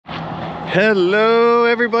Hello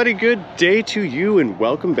everybody, good day to you and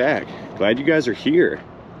welcome back. Glad you guys are here.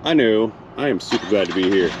 I know, I am super glad to be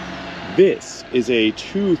here. This is a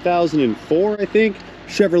 2004, I think,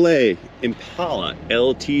 Chevrolet Impala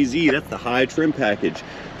LTZ. That's the high trim package.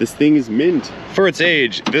 This thing is mint. For its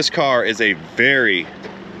age, this car is a very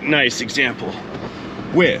nice example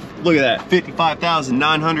with, look at that,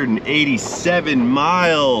 55,987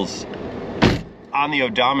 miles on the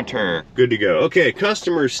odometer. Good to go. Okay,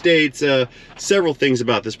 customer states several things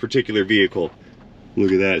about this particular vehicle.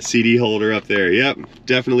 Look at that CD holder up there. Yep,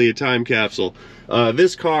 definitely a time capsule.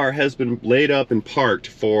 This car has been laid up and parked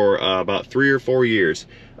for about 3 or 4 years.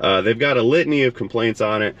 They've got a litany of complaints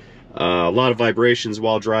on it. A lot of vibrations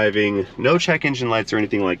while driving. No check engine lights or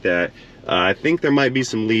anything like that. I think there might be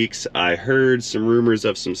some leaks. I heard some rumors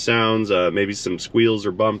of some sounds, maybe some squeals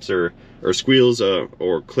or bumps or squeals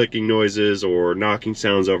or clicking noises or knocking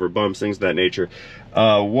sounds over bumps, things of that nature.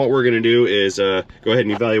 What we're gonna do is go ahead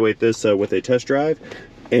and evaluate this with a test drive,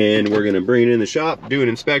 and we're gonna bring it in the shop, do an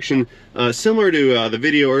inspection, similar to the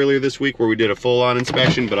video earlier this week where we did a full-on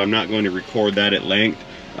inspection, but I'm not going to record that at length.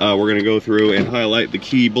 We're gonna go through and highlight the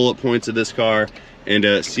key bullet points of this car and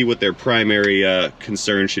see what their primary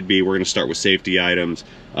concern should be. We're gonna start with safety items,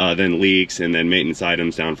 then leaks, and then maintenance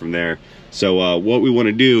items down from there. So what we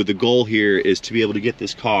wanna do, the goal here is to be able to get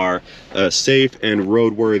this car safe and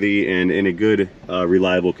roadworthy and in a good,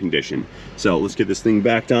 reliable condition. So let's get this thing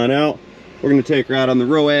backed on out. We're gonna take her out on the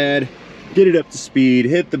ROAD, get it up to speed,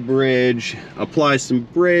 hit the bridge, apply some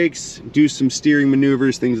brakes, do some steering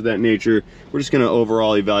maneuvers, things of that nature. We're just gonna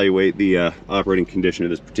overall evaluate the operating condition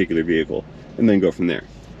of this particular vehicle and then go from there.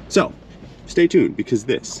 So stay tuned, because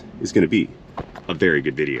this is gonna be a very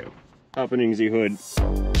good video. Opening the hood.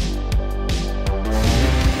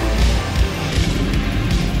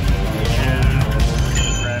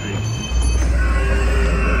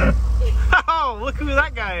 Oh, look who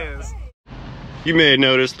that guy is. You may have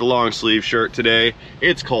noticed the long sleeve shirt today.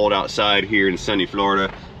 It's cold outside here in sunny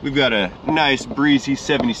Florida. We've got a nice breezy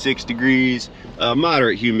 76 degrees,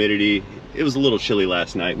 moderate humidity. It was a little chilly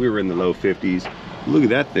last night. We were in the low 50s. Look at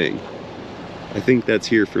that thing. I think that's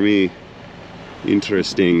here for me.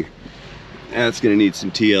 Interesting. That's gonna need some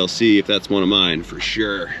TLC if that's one of mine, for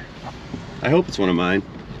sure. I hope it's one of mine.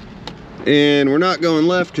 And we're not going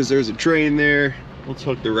left because there's a train there. Let's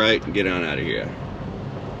hook the right and get on out of here.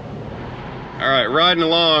 All right, riding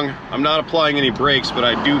along. I'm not applying any brakes, but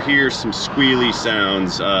I do hear some squealy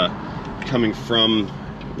sounds coming from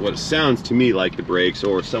what sounds to me like the brakes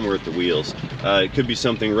or somewhere at the wheels. It could be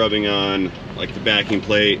something rubbing on like the backing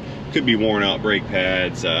plate, could be worn out brake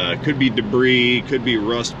pads, could be debris, could be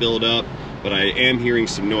rust buildup, but I am hearing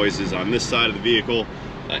some noises on this side of the vehicle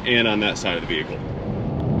and on that side of the vehicle.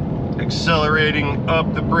 Accelerating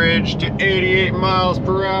up the bridge to 88 miles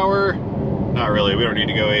per hour. Not really, we don't need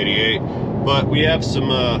to go 88, but we have some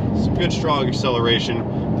good strong acceleration.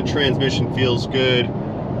 The transmission feels good.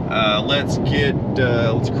 Let's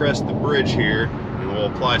crest the bridge here and we'll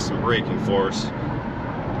apply some braking force.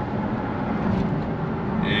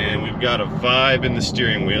 And we've got a vibe in the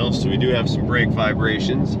steering wheel, so we do have some brake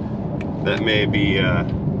vibrations. That may be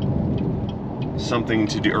something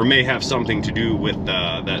to do, or may have something to do with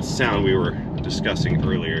that sound we were discussing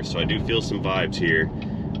earlier. So I do feel some vibes here.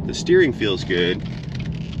 The steering feels good.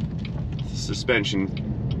 Suspension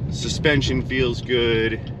feels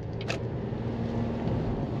good.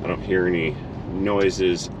 I don't hear any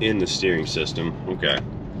noises in the steering system. Okay.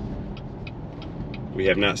 We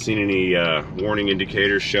have not seen any warning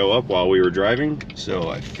indicators show up while we were driving, so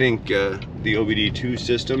I think the OBD2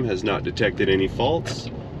 system has not detected any faults.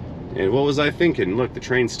 And what was I thinking? Look, the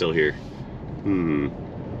train's still here.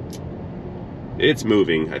 It's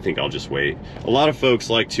moving. I think I'll just wait. A lot of folks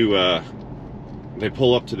like to, they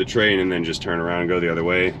pull up to the train and then just turn around and go the other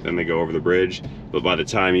way. Then they go over the bridge. But by the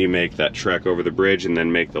time you make that trek over the bridge and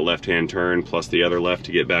then make the left-hand turn plus the other left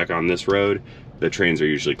to get back on this road, the trains are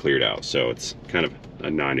usually cleared out. So it's kind of a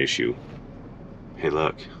non-issue. Hey,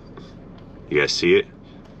 look. You guys see it?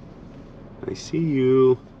 I see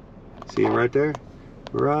you. See him right there?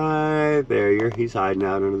 Right there. He's hiding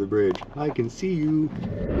out under the bridge. I can see you.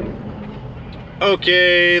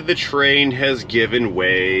 Okay, the train has given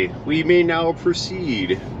way. We may now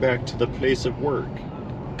proceed back to the place of work.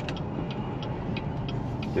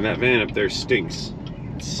 And that van up there stinks.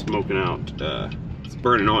 It's smoking out. It's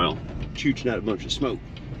burning oil. Shooting out a bunch of smoke.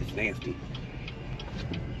 It's nasty.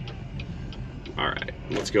 Alright,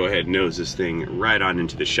 let's go ahead and nose this thing right on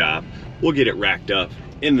into the shop. We'll get it racked up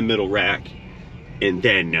in the middle rack, and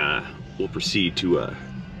then we'll proceed to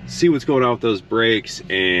see what's going on with those brakes,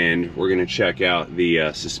 and we're gonna check out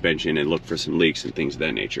the suspension and look for some leaks and things of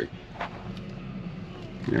that nature.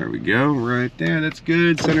 There we go, right there, that's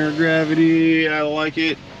good. Center of gravity, I like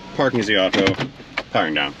it. Parking is the auto,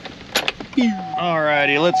 powering down.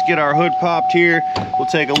 Alrighty, let's get our hood popped here. We'll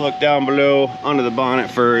take a look down below onto the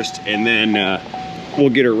bonnet first, and then we'll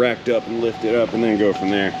get her racked up and lift it up and then go from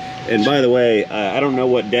there. And by the way, I don't know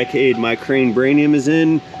what decade my crane Brainium is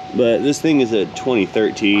in, but this thing is a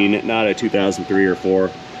 2013, not a 2003 or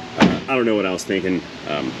 4. I don't know what I was thinking.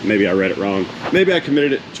 Maybe I read it wrong. Maybe I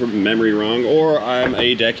committed it to memory wrong, or I'm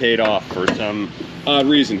a decade off for some odd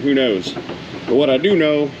reason, who knows. But what I do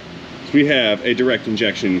know is we have a direct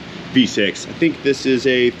injection V6. I think this is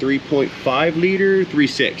a 3.5 liter,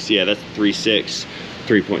 3.6. Yeah, that's 3.6,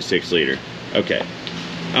 3.6 liter. Okay.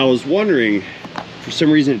 I was wondering, for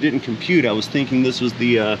some reason it didn't compute. I was thinking this was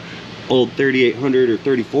the old 3800 or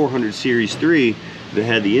 3400 Series 3 that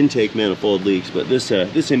had the intake manifold leaks, but this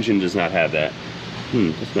engine does not have that.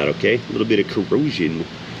 That's not okay. A little bit of corrosion.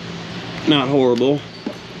 Not horrible.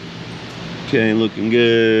 Okay, looking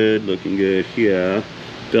good, looking good. Yeah.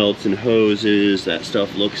 Belts and hoses, that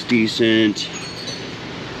stuff looks decent.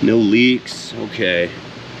 No leaks. Okay.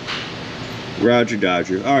 Roger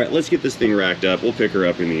Dodger. All right, let's get this thing racked up. We'll pick her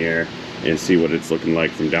up in the air and see what it's looking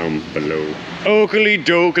like from down below. Oakley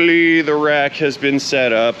dokley, the rack has been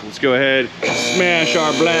set up. Let's go ahead, smash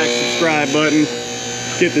our black subscribe button,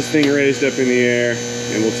 get this thing raised up in the air,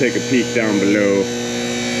 and we'll take a peek down below,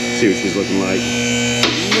 see what she's looking like.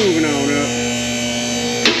 Moving on up,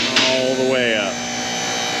 all the way up.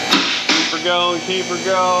 Keep her going, keep her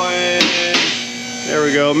going. There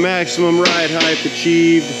we go, maximum ride height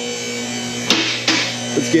achieved.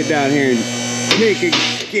 Let's get down here and take a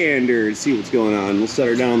gander and see what's going on. We'll set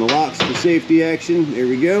her down the locks for safety action. There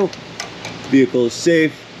we go. The vehicle is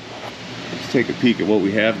safe. Let's take a peek at what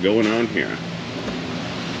we have going on here.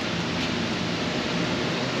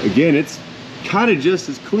 Again, it's kind of just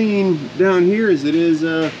as clean down here as it is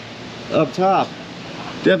up top.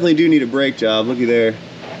 Definitely do need a brake job. Looky there.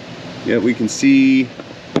 Yeah, we can see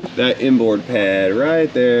that inboard pad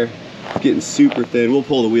right there. It's getting super thin. We'll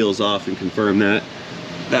pull the wheels off and confirm that.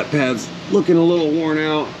 That pad's looking a little worn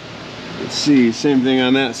out. Let's see, same thing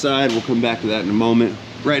on that side. We'll come back to that in a moment.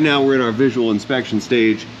 Right now we're in our visual inspection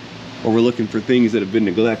stage, where we're looking for things that have been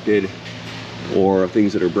neglected or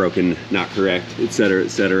things that are broken, not correct, etc.,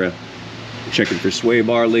 etc. Checking for sway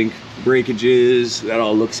bar link breakages. That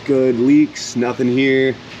all looks good. Leaks, nothing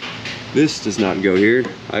here. This does not go here.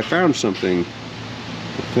 I found something.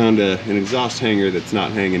 I found an exhaust hanger that's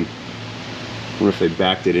not hanging. I wonder if they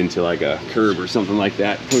backed it into like a curb or something like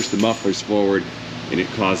that, pushed the mufflers forward, and it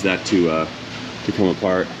caused that to come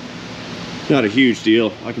apart. Not a huge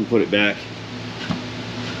deal. I can put it back.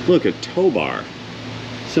 Look, a tow bar.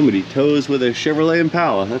 Somebody tows with a Chevrolet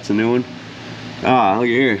Impala. That's a new one. Ah, look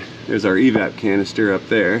here. There's our evap canister up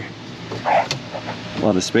there. A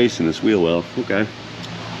lot of space in this wheel well. Okay.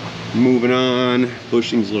 Moving on.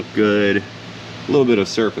 Bushings look good. A little bit of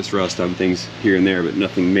surface rust on things here and there, but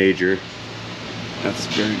nothing major. That's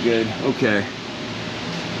very good. Okay.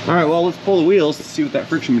 All right, well, let's pull the wheels to see what that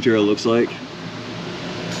friction material looks like.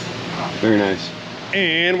 Very nice.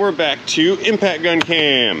 And we're back to impact gun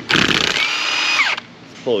cam.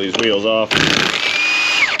 Let's pull these wheels off.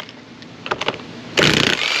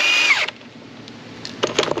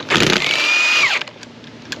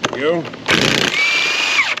 There we go.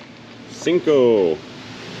 Cinco.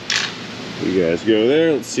 You guys go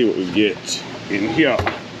there. Let's see what we get in here.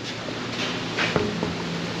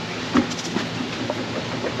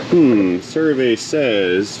 Survey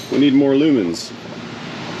says we need more lumens.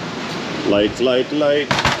 Light, light, light.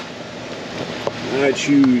 I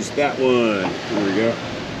choose that one. There we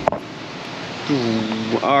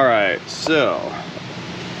go. All right, so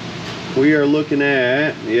we are looking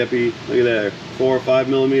at, yippee, look at that, 4 or 5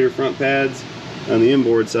 millimeter front pads on the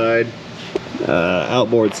inboard side.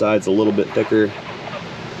 Outboard side's a little bit thicker.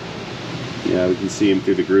 Yeah, we can see them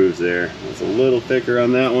through the grooves there. It's a little thicker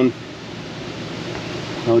on that one.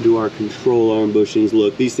 How do our control arm bushings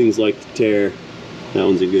look? These things like to tear. That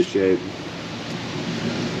one's in good shape.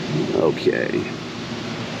 Okay.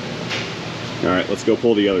 All right, let's go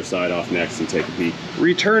pull the other side off next and take a peek.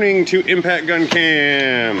 Returning to impact gun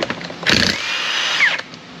cam.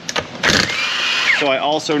 So I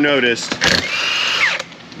also noticed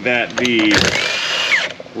that the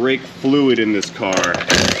brake fluid in this car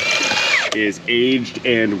is aged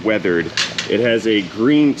and weathered. It has a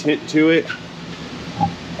green tint to it,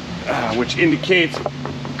 which indicates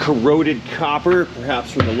corroded copper,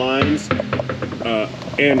 perhaps from the lines,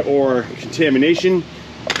 and or contamination.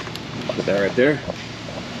 Put that right there.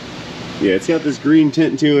 Yeah, it's got this green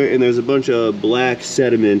tint to it, and there's a bunch of black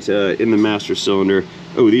sediment in the master cylinder.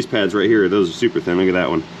 Oh, these pads right here, those are super thin. Look at that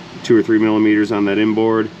one. 2 or 3 millimeters on that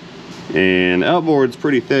inboard. And outboard's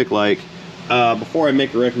pretty thick. Like, before I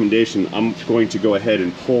make a recommendation, I'm going to go ahead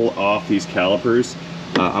and pull off these calipers.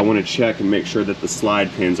 I want to check and make sure that the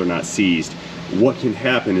slide pins are not seized. What can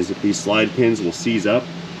happen is that these slide pins will seize up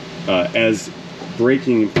as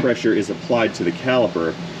braking pressure is applied to the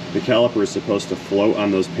caliper is supposed to float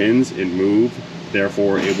on those pins and move.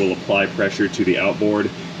 Therefore, it will apply pressure to the outboard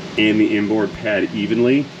and the inboard pad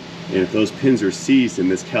evenly. And if those pins are seized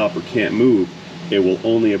and this caliper can't move, it will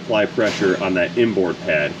only apply pressure on that inboard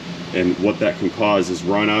pad. And what that can cause is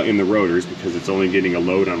run out in the rotors because it's only getting a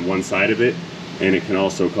load on one side of it. And it can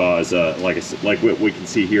also cause, like what we can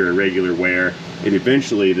see here, irregular wear. And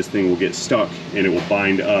eventually this thing will get stuck and it will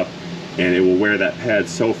bind up and it will wear that pad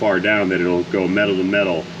so far down that it'll go metal to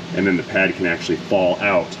metal, and then the pad can actually fall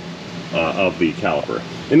out of the caliper.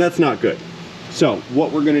 And that's not good. So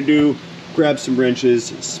what we're gonna do, grab some wrenches,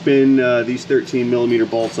 spin these 13 millimeter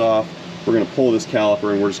bolts off. We're gonna pull this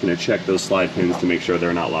caliper and we're just gonna check those slide pins to make sure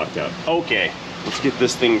they're not locked out. Okay, let's get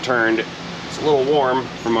this thing turned. It's a little warm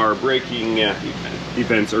from our braking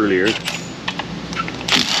events earlier.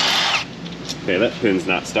 Okay, that pin's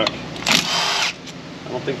not stuck.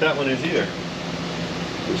 I don't think that one is either.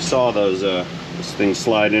 We saw those this thing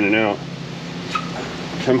slide in and out.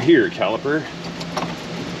 Come here, caliper.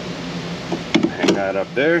 Hang that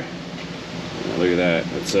up there. Now look at that.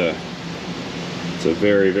 It's a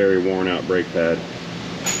very, very worn out brake pad.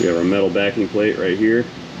 We have our metal backing plate right here.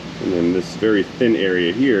 And then this very thin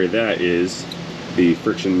area here, that is the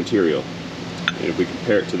friction material. And if we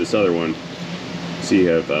compare it to this other one, see you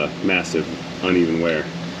have massive uneven wear.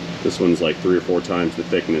 This one's like 3 or 4 times the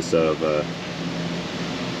thickness of,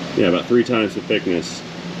 yeah, about 3 times the thickness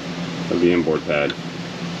of the inboard pad.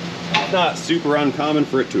 Not super uncommon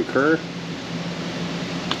for it to occur,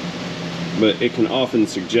 but it can often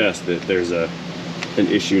suggest that there's an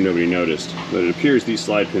issue nobody noticed. But it appears these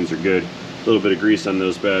slide pins are good. A little bit of grease on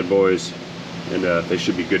those bad boys, and they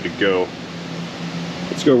should be good to go.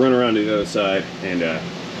 Let's go run around to the other side and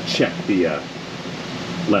check the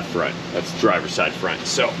left front. That's driver's side front.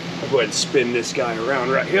 So I'll go ahead and spin this guy around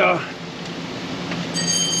right here.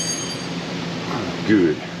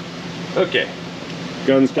 Good. Okay,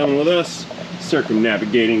 gun's coming with us,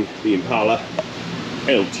 circumnavigating the Impala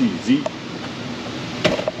LTZ.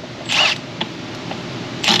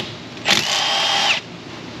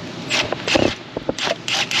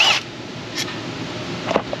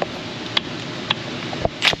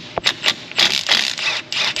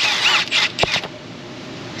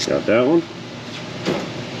 Got that one.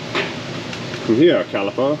 Come here,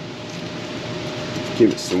 caliper.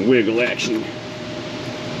 Give it some wiggle action.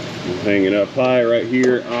 Hang it up high right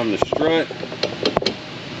here on the strut.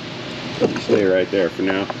 Stay right there for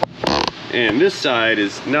now. And this side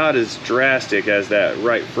is not as drastic as that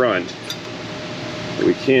right front. But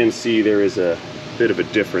we can see there is a bit of a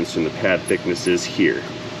difference in the pad thicknesses here.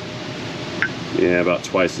 Yeah, about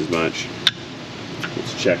twice as much.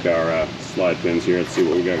 Let's check our slide pins here. Let's see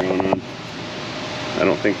what we got going on. I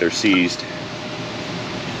don't think they're seized.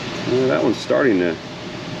 Well, that one's starting to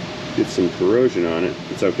get some corrosion on it.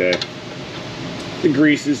 It's okay. The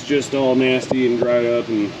grease is just all nasty and dried up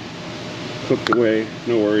and cooked away.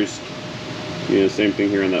 No worries. Yeah, same thing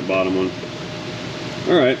here on that bottom one.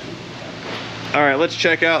 All right, let's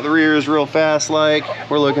check out the rears real fast. Like,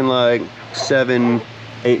 we're looking like 7-8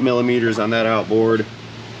 millimeters on that outboard.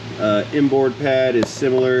 Inboard pad is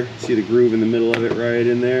similar. See the groove in the middle of it right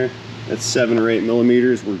in there? That's 7 or 8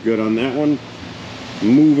 millimeters. We're good on that one.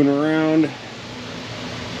 Moving around.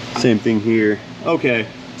 Same thing here. Okay,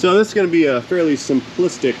 so this is going to be a fairly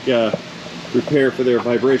simplistic repair for their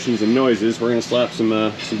vibrations and noises. We're going to slap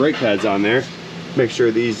some brake pads on there. Make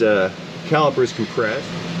sure these calipers compress.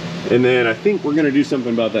 And then I think we're going to do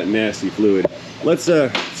something about that nasty fluid. Let's go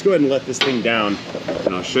ahead and let this thing down,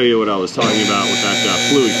 and I'll show you what I was talking about with that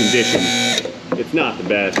fluid condition. It's not the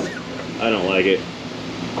best. I don't like it.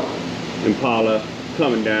 Impala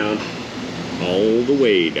coming down all the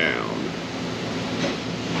way down.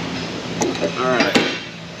 All right,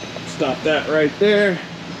 stop that right there.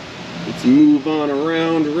 Let's move on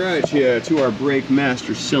around right here to our brake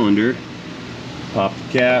master cylinder. Pop the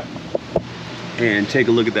cap and take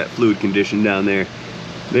a look at that fluid condition down there.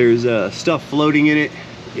 There's stuff floating in it.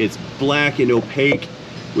 It's black and opaque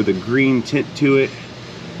with a green tint to it.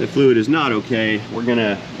 The fluid is not okay. We're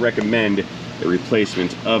gonna recommend a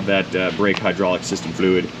replacement of that brake hydraulic system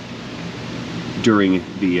fluid during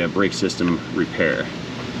the brake system repair.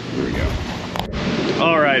 Here we go.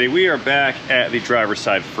 Alrighty, we are back at the driver's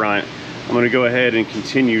side front. I'm gonna go ahead and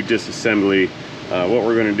continue disassembly What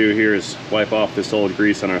we're going to do here is wipe off this old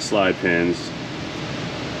grease on our slide pins,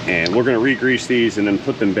 and we're going to re-grease these and then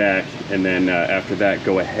put them back, and then after that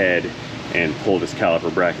go ahead and pull this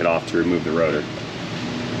caliper bracket off to remove the rotor.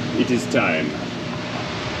 It is time.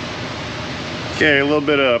 Okay, a little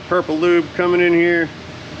bit of purple lube coming in here,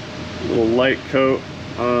 a little light coat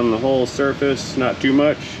on the whole surface, not too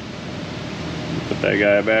much. Put that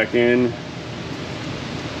guy back in.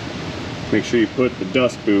 Make sure you put the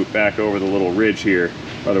dust boot back over the little ridge here,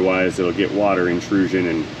 otherwise it'll get water intrusion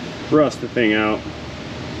and rust the thing out.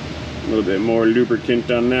 A little bit more lubricant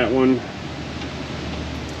on that one.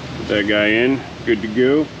 Put that guy in, good to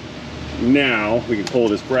go. Now we can pull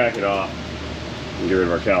this bracket off and get rid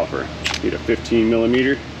of our caliper. Need a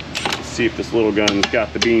 15mm. Let's see if this little gun's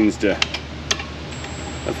got the beans to...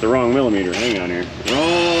 That's the wrong millimeter, hang on here.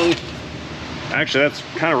 Wrong! Actually, that's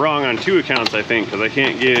kind of wrong on 2 accounts, I think, because I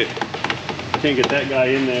can't get that guy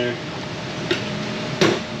in there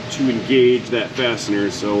to engage that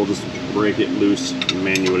fastener, so we'll just break it loose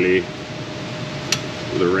manually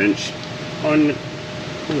with a wrench. Oh,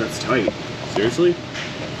 that's tight. Seriously?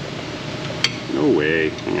 No way.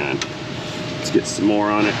 Hang on. Let's get some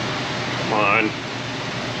more on it. Come on.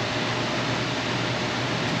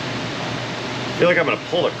 I feel like I'm gonna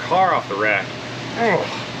pull the car off the rack. Oh,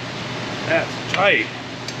 that's tight.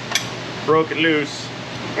 Broke it loose.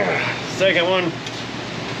 Second one.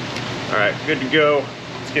 All right, good to go.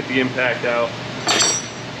 Let's get the impact out.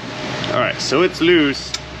 All right, so it's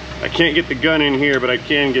loose. I can't get the gun in here, but I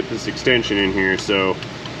can get this extension in here, so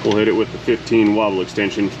we'll hit it with the 15 wobble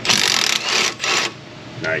extension.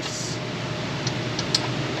 Nice.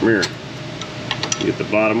 Come here. Get the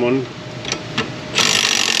bottom one.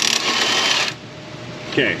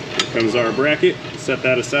 Okay, here comes our bracket. Set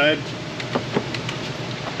that aside.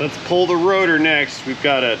 Let's pull the rotor next. We've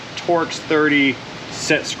got a Torx 30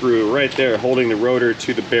 set screw right there holding the rotor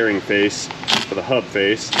to the bearing face, for the hub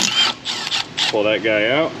face. Pull that guy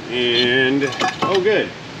out, and oh good.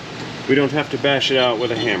 We don't have to bash it out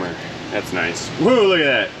with a hammer. That's nice. Whoa, look at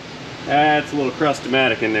that. That's a little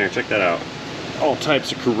crust-o-matic in there. Check that out. All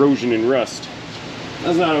types of corrosion and rust.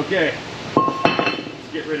 That's not okay.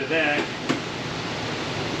 Let's get rid of that.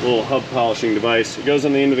 Little hub polishing device. It goes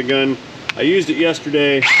on the end of the gun. I used it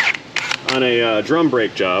yesterday on a drum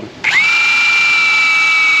brake job.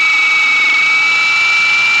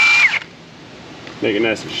 Make it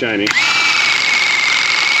nice and shiny.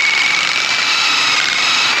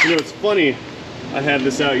 You know, it's funny, I had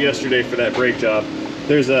this out yesterday for that brake job.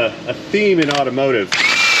 There's a theme in automotive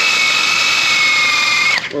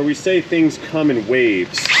where we say things come in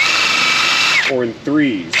waves or in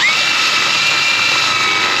threes.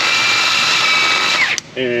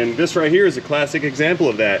 And this right here is a classic example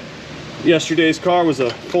of that. Yesterday's car was a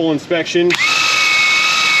full inspection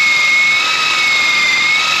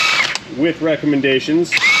with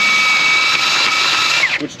recommendations,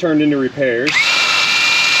 which turned into repairs.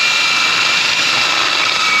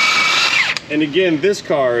 And again, this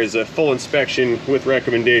car is a full inspection with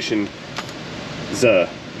recommendation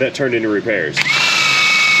that turned into repairs.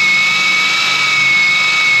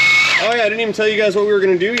 Oh yeah, I didn't even tell you guys what we were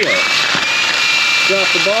gonna do yet. Drop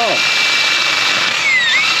the ball.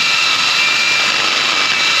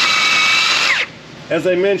 As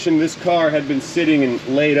I mentioned, this car had been sitting and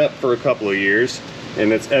laid up for a couple of years, and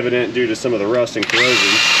that's evident due to some of the rust and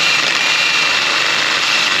corrosion.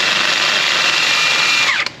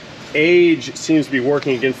 Age seems to be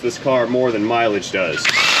working against this car more than mileage does.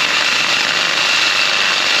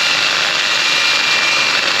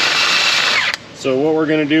 So what we're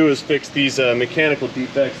going to do is fix these mechanical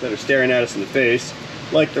defects that are staring at us in the face,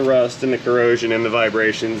 like the rust and the corrosion and the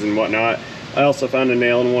vibrations and whatnot. I also found a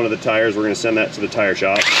nail in one of the tires. We're going to send that to the tire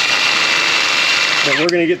shop. But we're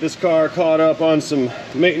going to get this car caught up on some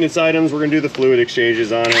maintenance items. We're going to do the fluid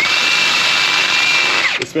exchanges on it,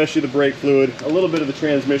 especially the brake fluid, a little bit of the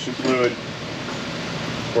transmission fluid,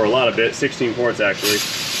 or a lot of it, 16 quarts actually.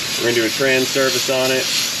 We're going to do a trans service on it,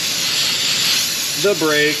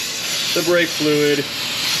 the brake fluid,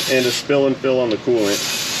 and a spill and fill on the coolant.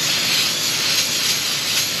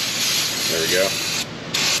 There we go.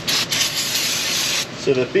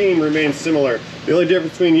 So the theme remains similar. The only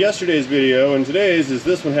difference between yesterday's video and today's is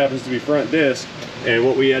this one happens to be front disc, and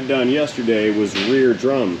what we had done yesterday was rear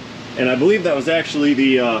drum. And I believe that was actually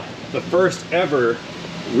the first ever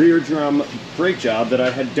rear drum brake job that I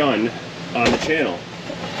had done on the channel.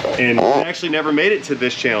 And it actually never made it to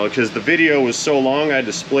this channel because the video was so long I had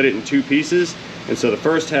to split it in 2 pieces. And so the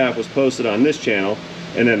first half was posted on this channel,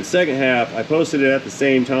 and then the second half I posted it at the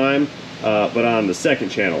same time, but on the second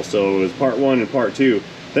channel. So it was part 1 and part 2.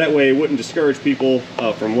 That way it wouldn't discourage people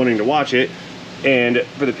from wanting to watch it. And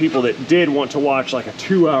for the people that did want to watch like a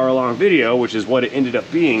 2-hour long video, which is what it ended up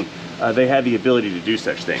being, they had the ability to do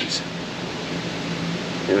such things.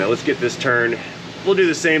 Anyway, let's get this turned. We'll do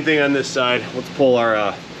the same thing on this side. Let's pull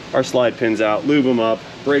our slide pins out, lube them up,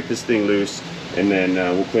 break this thing loose, and then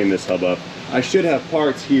we'll clean this hub up. I should have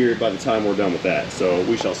parts here by the time we're done with that, so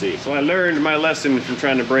we shall see. So I learned my lesson from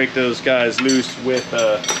trying to break those guys loose with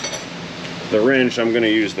the wrench. I'm gonna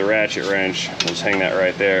use the ratchet wrench. I'll just hang that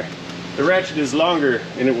right there. The ratchet is longer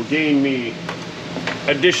and it will gain me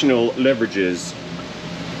additional leverages.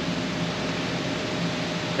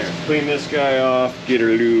 Okay, clean this guy off, get her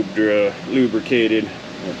lubed, lubricated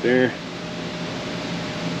right there.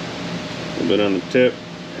 A little bit on the tip.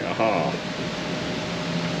 Aha.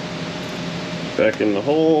 Back in the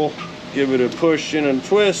hole, give it a push and a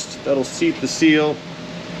twist. That'll seat the seal.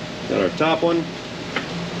 Got our top one.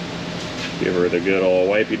 Give her the good old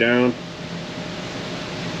wipey down.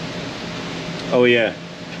 Oh yeah.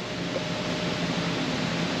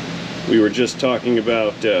 We were just talking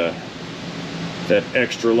about that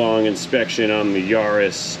extra long inspection on the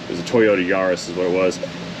Yaris. It was a Toyota Yaris is what it was.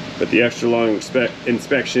 But the extra long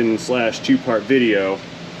inspection slash 2-part video,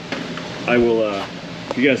 I will,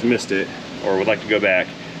 if you guys missed it, or would like to go back,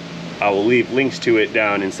 I will leave links to it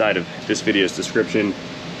down inside of this video's description,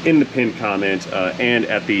 in the pinned comment, and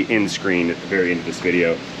at the end screen at the very end of this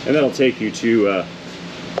video. And that'll take you to,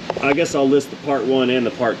 I guess I'll list the part 1 and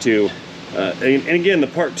the part 2. And again, the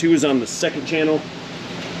part 2 is on the second channel,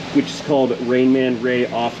 which is called Rainman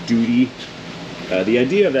Ray Off Duty. The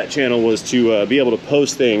idea of that channel was to be able to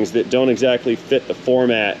post things that don't exactly fit the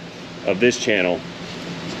format of this channel,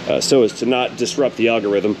 so as to not disrupt the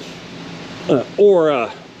algorithm,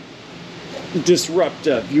 or disrupt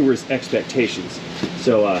viewers' expectations.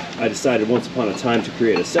 So I decided once upon a time to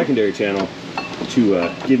create a secondary channel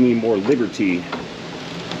to give me more liberty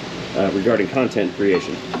regarding content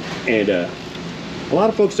creation. And a lot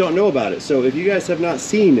of folks don't know about it. So if you guys have not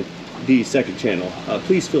seen the second channel,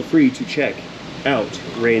 please feel free to check out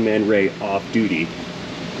Rainman Ray Off Duty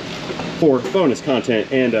for bonus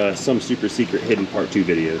content and some super secret hidden part 2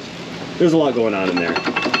 videos. There's a lot going on in there.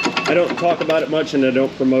 I don't talk about it much and I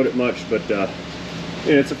don't promote it much, but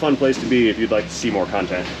it's a fun place to be if you'd like to see more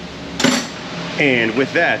content. And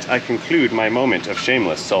with that, I conclude my moment of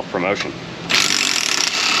shameless self-promotion.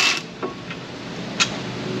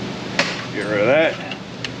 Get rid of that.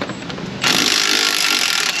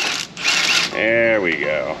 There we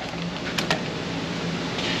go.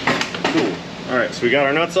 Cool. All right, so we got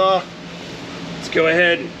our nuts off. Let's go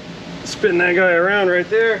ahead, spin that guy around right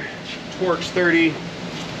there. Torque's 30.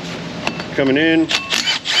 Coming in,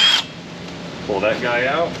 pull that guy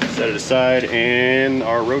out, set it aside, and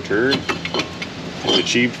our rotor has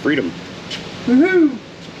achieved freedom. Woohoo!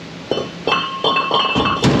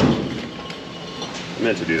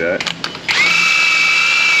 Meant to do that.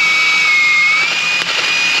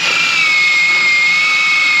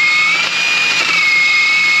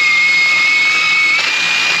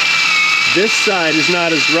 This side is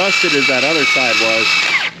not as rusted as that other side was.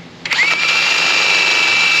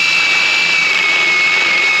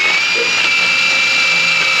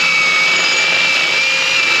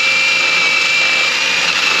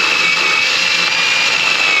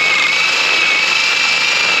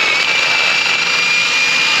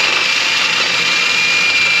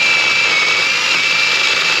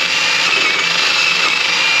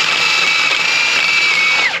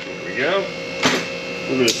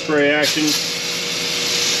 A little bit of spray action,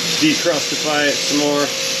 decrustify it some more.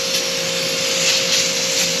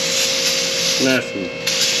 Nice and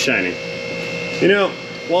shiny. You know,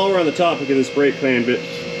 while we're on the topic of this brake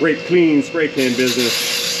clean spray can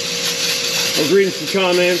business, I was reading some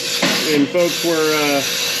comments and folks were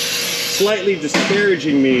slightly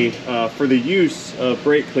disparaging me for the use of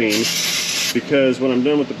brake clean, because when I'm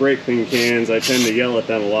done with the brake clean cans, I tend to yell at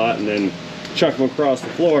them a lot and then chuck them across the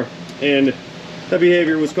floor. And that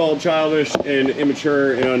behavior was called childish and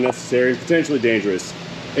immature and unnecessary and potentially dangerous.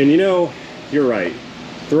 And you know, you're right.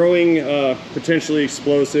 Throwing potentially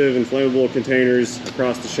explosive and flammable containers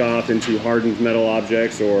across the shop into hardened metal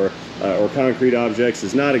objects or concrete objects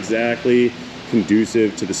is not exactly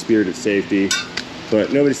conducive to the spirit of safety.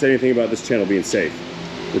 But nobody said anything about this channel being safe.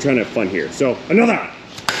 We're trying to have fun here. So, another!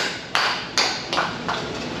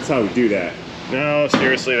 That's how we do that. No,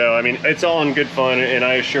 seriously though, I mean, it's all in good fun, and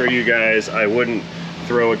I assure you guys, I wouldn't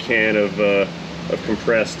throw a can of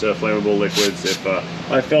compressed flammable liquids if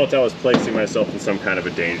I felt I was placing myself in some kind of a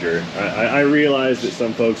danger. I realize that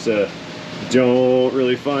some folks don't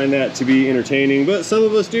really find that to be entertaining, but some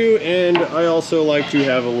of us do, and I also like to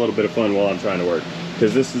have a little bit of fun while I'm trying to work,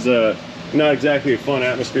 because this is not exactly a fun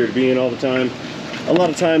atmosphere to be in all the time. A lot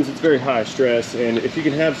of times it's very high stress, and if you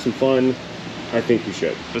can have some fun, I think you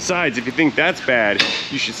should. Besides, if you think that's bad,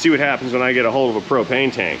 you should see what happens when I get a hold of a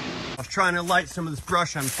propane tank. I was trying to light some of this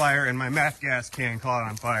brush on fire and my meth gas can caught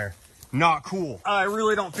on fire. Not cool. I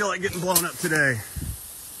really don't feel like getting blown up today.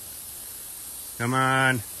 Come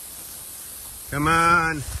on. Come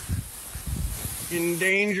on. In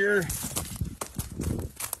danger.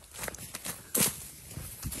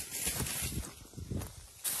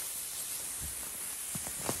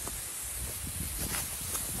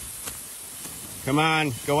 Come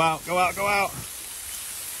on, go out, go out, go out.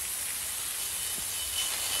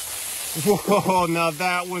 Whoa, now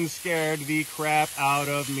that one scared the crap out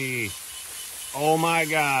of me. Oh my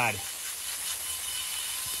God.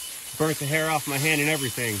 Burnt the hair off my hand and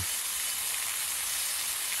everything.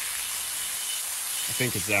 I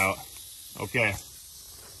think it's out. Okay.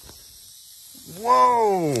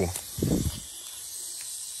 Whoa.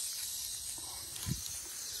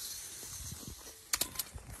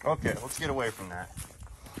 Okay, let's get away from that.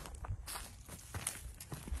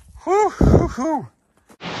 Whew, whew, whew.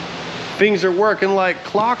 Things are working like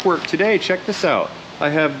clockwork today. Check this out. I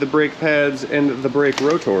have the brake pads and the brake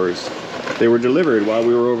rotors. They were delivered while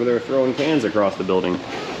we were over there throwing cans across the building.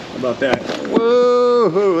 How about that? Whoa,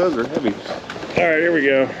 those are heavy. All right, here we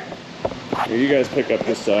go. Here, you guys pick up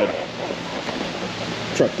this side.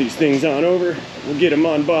 Truck these things on over. We'll get them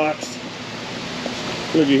unboxed.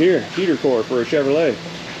 Looky here, heater core for a Chevrolet.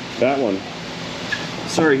 That one.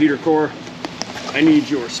 Sorry, heater core. I need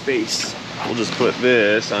your space. We'll just put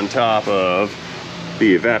this on top of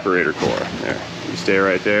the evaporator core. There, you stay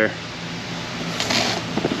right there.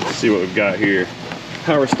 Let's see what we've got here.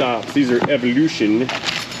 Power stops. These are Evolution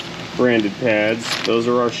branded pads. Those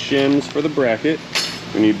are our shims for the bracket.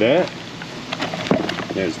 We need that.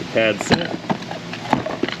 There's the pad set.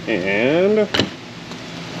 And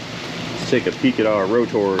let's take a peek at our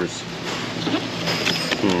rotors.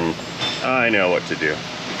 I know what to do.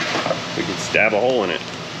 We can stab a hole in it.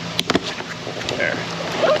 There.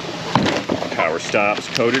 Power stops,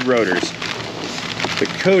 coated rotors. The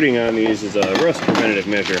coating on these is a rust preventative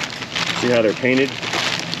measure. See how they're painted?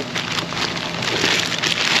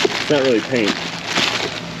 It's not really paint.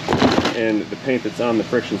 And the paint that's on the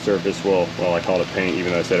friction surface will, well, I called it paint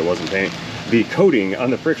even though I said it wasn't paint. The coating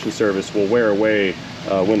on the friction surface will wear away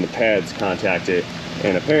when the pads contact it.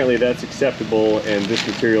 And apparently that's acceptable, and this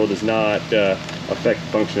material does not affect the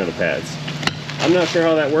function of the pads. I'm not sure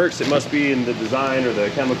how that works. It must be in the design or the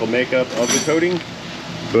chemical makeup of the coating,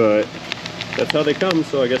 but that's how they come,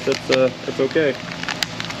 so I guess that's okay.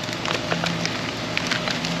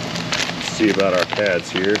 Let's see about our pads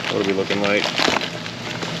here. What are we looking like?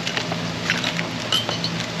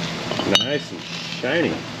 Nice and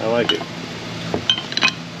shiny. I like it.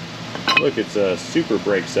 Look, it's a super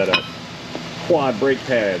brake setup. Quad brake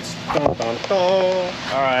pads. Dun, dun, dun.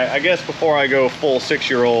 All right, I guess before I go full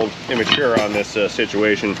 6-year-old immature on this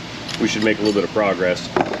situation, we should make a little bit of progress.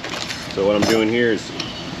 So what I'm doing here is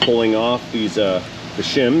pulling off these the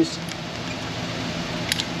shims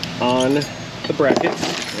on the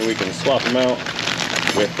brackets, and we can swap them out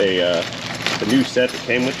with the new set that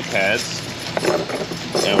came with the pads.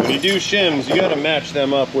 Now when you do shims, you gotta match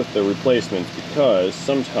them up with the replacements, because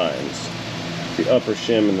sometimes the upper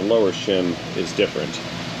shim and the lower shim is different.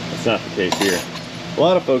 That's not the case here. A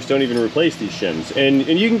lot of folks don't even replace these shims, and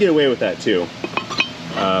you can get away with that too.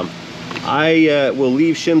 I will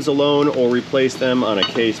leave shims alone or replace them on a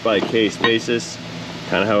case-by-case basis,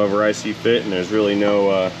 kind of however I see fit, and there's really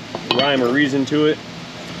no rhyme or reason to it,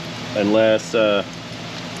 unless,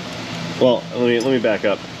 well, let me back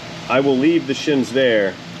up. I will leave the shims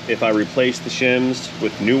there if I replace the shims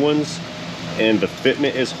with new ones and the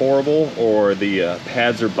fitment is horrible, or the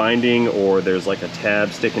pads are binding, or there's like a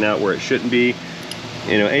tab sticking out where it shouldn't be.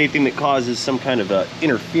 You know, anything that causes some kind of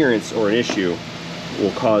interference or an issue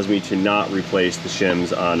will cause me to not replace the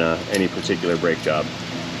shims on any particular brake job.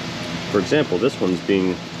 For example, this one's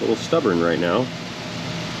being a little stubborn right now.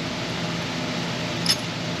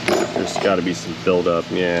 There's got to be some buildup.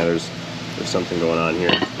 Yeah, there's something going on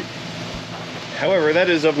here. However, that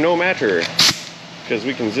is of no matter, because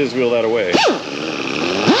we can zizz wheel that away.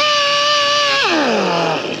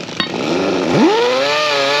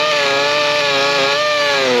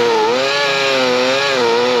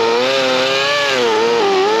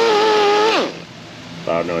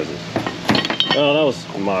 Loud noises. Oh, that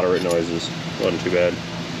was moderate noises. Wasn't too bad.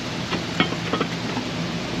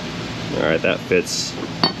 Alright, that fits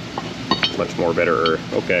much more better.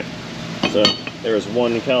 Okay, so there's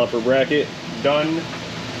one caliper bracket done.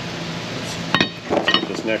 Let's get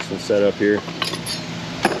this next one set up here.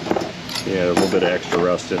 Yeah, a little bit of extra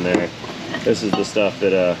rust in there. This is the stuff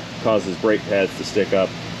that causes brake pads to stick up.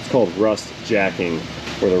 It's called rust jacking,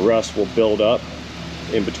 where the rust will build up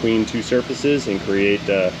in between two surfaces and create,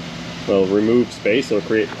 well, remove space. It'll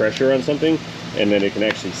create pressure on something, and then it can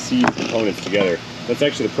actually seed components together. That's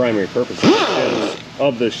actually the primary purpose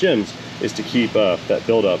of the shims, is to keep that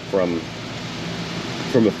buildup from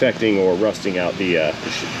affecting or rusting out the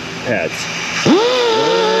pads.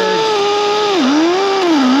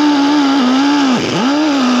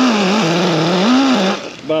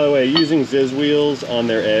 By the way, using Ziz wheels on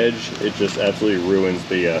their edge, it just absolutely ruins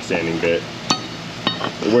the sanding bit.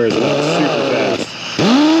 It wears it out super fast.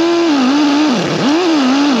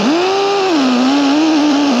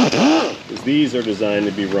 These are designed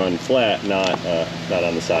to be run flat, not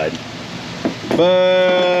on the side.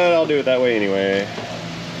 But I'll do it that way anyway.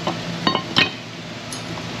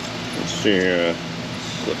 Let's see,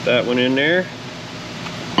 slip that one in there.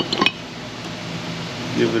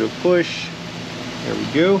 Give it a push. There we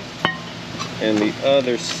go. And the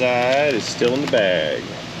other side is still in the bag.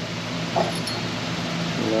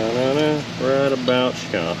 Right about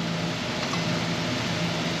here.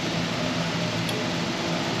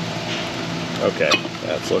 Okay,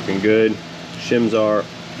 that's looking good. Shims are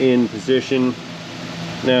in position.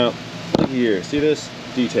 Now, look here, see this?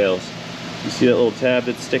 Details. You see that little tab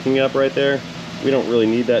that's sticking up right there? We don't really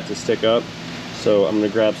need that to stick up, so I'm gonna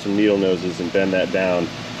grab some needle noses and bend that down,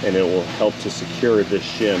 and it will help to secure this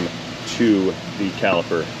shim to the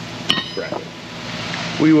caliper bracket.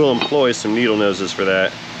 We will employ some needle noses for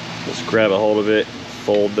that. Just grab a hold of it,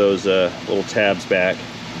 fold those little tabs back.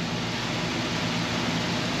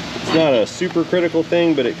 It's not a super critical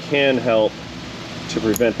thing, but it can help to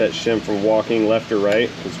prevent that shim from walking left or right,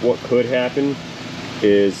 because what could happen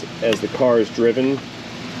is, as the car is driven,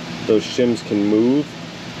 those shims can move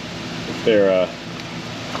if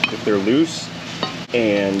they're loose,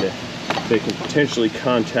 and they can potentially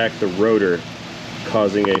contact the rotor,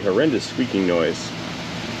 causing a horrendous squeaking noise,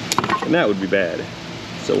 and that would be bad.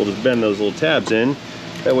 So we'll just bend those little tabs in,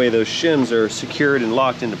 that way those shims are secured and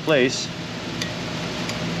locked into place.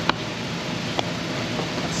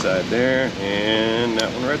 Side there, and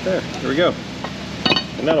that one right there. There we go.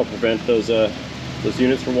 And that'll prevent those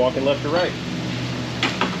units from walking left or right.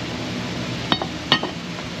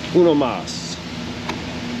 Uno mas.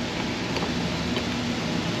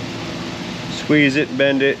 Squeeze it,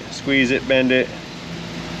 bend it, squeeze it, bend it.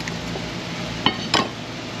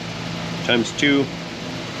 Times 2.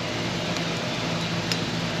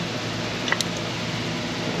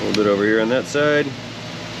 A little bit over here on that side.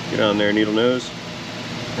 Get on there, needle nose.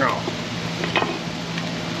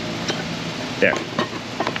 There.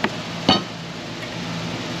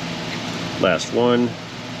 Last one.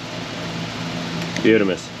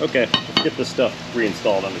 Beautiful. Okay, let's get this stuff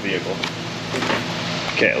reinstalled on the vehicle.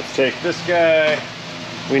 Okay, let's take this guy.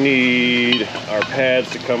 We need our pads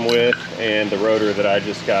to come with, and the rotor that I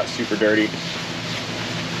just got super dirty.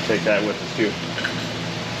 Take that with us too.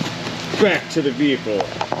 Back to the vehicle.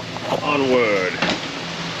 Onward.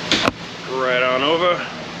 Right on over.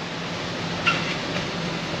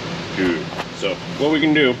 Good. So what we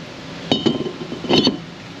can do,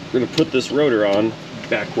 we're going to put this rotor on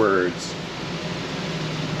backwards,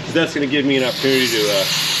 because that's going to give me an opportunity to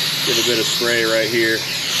give a bit of spray right here,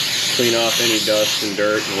 clean off any dust and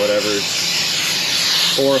dirt and whatever.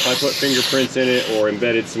 Or if I put fingerprints in it or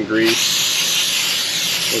embedded some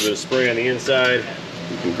grease, a little bit of spray on the inside,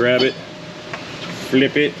 you can grab it,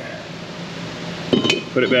 flip it,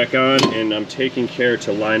 put it back on, and I'm taking care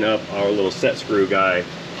to line up our little set screw guy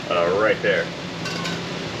right there.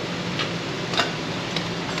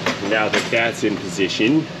 Now that that's in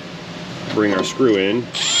position, bring our screw in,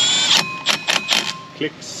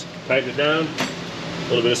 clicks, tighten it down, a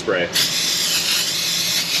little bit of spray.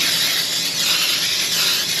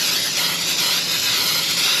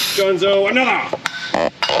 Gonzo, another!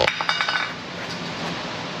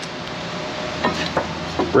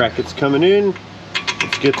 Brackets coming in.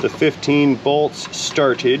 Let's get the 15 bolts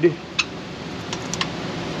started.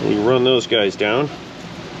 We run those guys down,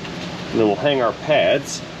 and then we'll hang our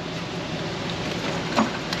pads.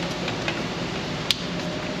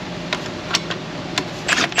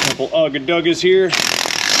 Couple ugga-duggas here.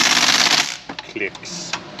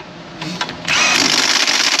 Clicks.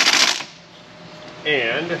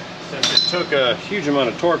 And since it took a huge amount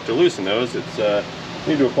of torque to loosen those, it's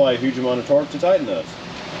need to apply a huge amount of torque to tighten those.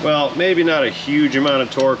 Well, maybe not a huge amount of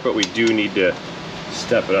torque, but we do need to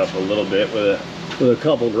step it up a little bit with a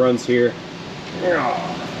couple grunts here. There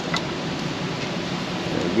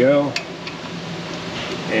we go.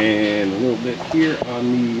 And a little bit here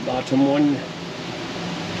on the bottom one.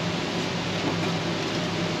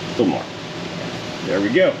 Still more. There we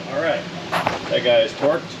go. All right, that guy is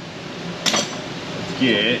torqued. Let's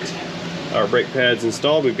get our brake pads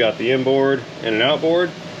installed. We've got the inboard and an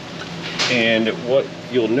outboard. And what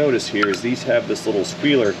you'll notice here is these have this little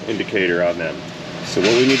squealer indicator on them. So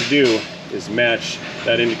what we need to do is match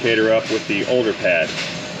that indicator up with the older pad.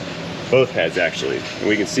 Both pads actually. And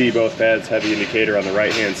we can see both pads have the indicator on the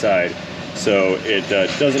right hand side. So it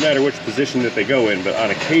doesn't matter which position that they go in, but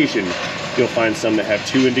on occasion you'll find some that have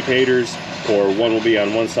two indicators, or one will be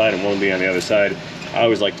on one side and one will be on the other side. I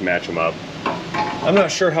always like to match them up. I'm not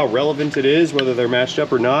sure how relevant it is, whether they're matched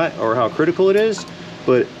up or not, or how critical it is,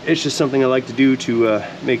 but it's just something I like to do to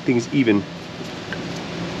make things even.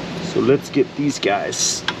 So let's get these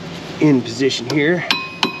guys in position here.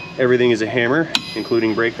 Everything is a hammer,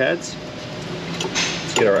 including brake pads.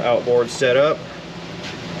 Let's get our outboard set up.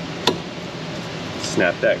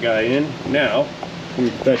 Snap that guy in. Now, we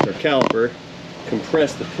fetch our caliper,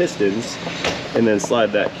 compress the pistons, and then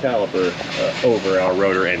slide that caliper over our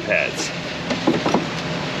rotor and pads.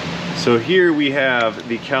 So here we have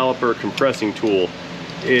the caliper compressing tool.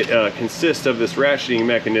 It consists of this ratcheting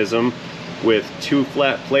mechanism with two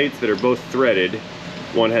flat plates that are both threaded.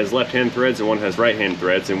 One has left-hand threads and one has right-hand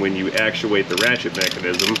threads, and when you actuate the ratchet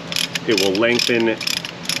mechanism, it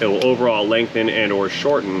will overall lengthen and or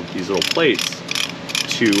shorten these little plates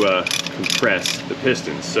to compress the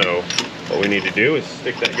pistons. So what we need to do is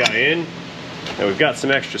stick that guy in. Now we've got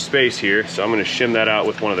some extra space here, so I'm going to shim that out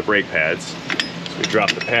with one of the brake pads. So we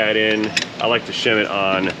drop the pad in. I like to shim it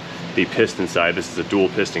on the piston side. This is a dual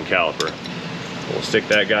piston caliper. We'll stick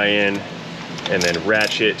that guy in and then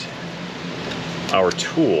ratchet our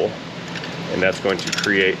tool, and that's going to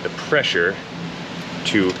create the pressure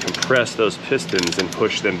to compress those pistons and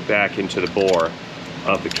push them back into the bore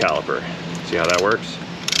of the caliper. See how that works?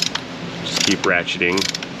 Just keep ratcheting.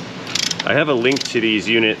 I have a link to these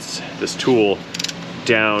units, this tool,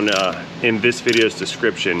 down in this video's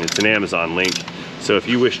description. It's an Amazon link, so if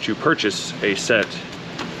you wish to purchase a set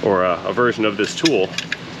or a version of this tool,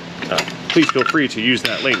 please feel free to use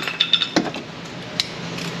that link.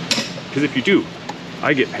 Because if you do,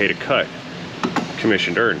 I get paid a cut,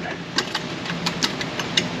 commissioned earned.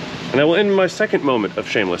 And I will end my second moment of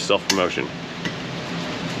shameless self-promotion.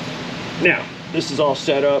 Now, this is all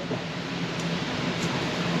set up,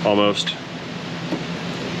 almost.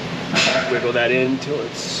 Wiggle that in until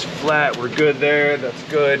it's flat. We're good there, that's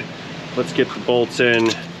good. Let's get the bolts in,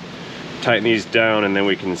 tighten these down, and then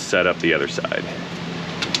we can set up the other side.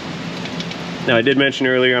 Now, I did mention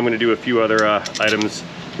earlier I'm going to do a few other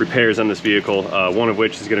repairs on this vehicle, one of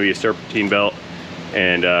which is going to be a serpentine belt,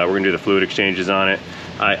 and we're going to do the fluid exchanges on it.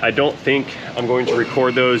 I don't think I'm going to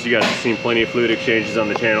record those. You guys have seen plenty of fluid exchanges on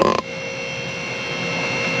the channel,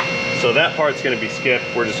 so that part's going to be skipped.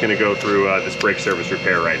 We're just going to go through this brake service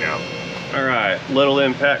repair right now. All right, little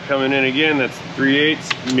impact coming in again. That's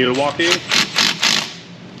 3/8 Milwaukee.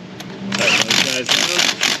 Tighten those guys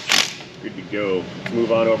down. Good to go. Let's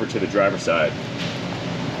move on over to the driver's side.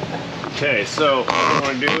 Okay, so what we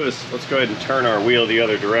want to do is let's go ahead and turn our wheel the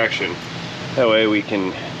other direction. That way we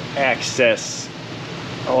can access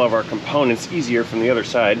all of our components easier from the other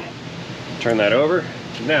side. Turn that over.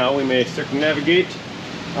 Now we may circumnavigate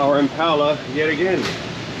our Impala yet again.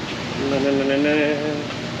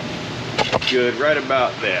 Good, right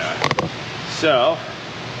about there. So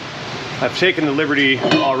I've taken the liberty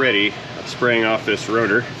already of spraying off this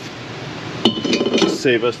rotor to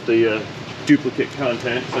save us the duplicate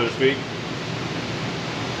content, so to speak.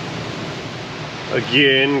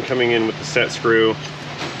 Again, coming in with the set screw.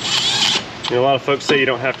 You know, a lot of folks say you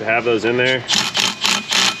don't have to have those in there,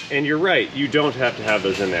 and you're right, you don't have to have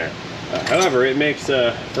those in there. However, it makes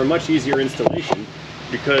for a much easier installation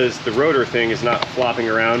because the rotor thing is not flopping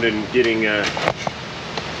around and getting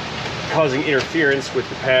causing interference with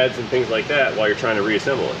the pads and things like that while you're trying to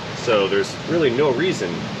reassemble it. So there's really no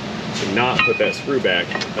reason to not put that screw back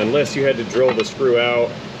unless you had to drill the screw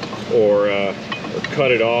out or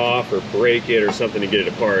cut it off or break it or something to get it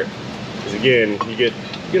apart. Because again, you get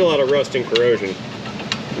a lot of rust and corrosion.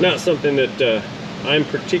 Not something that I'm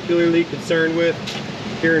particularly concerned with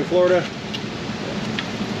here in Florida,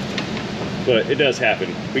 but it does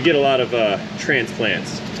happen. We get a lot of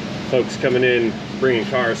transplants, folks coming in bringing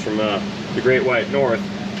cars from the Great White North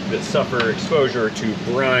that suffer exposure to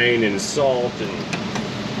brine and salt and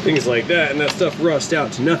things like that, and that stuff rusts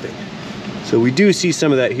out to nothing. So we do see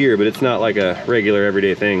some of that here, but it's not like a regular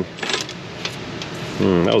everyday thing.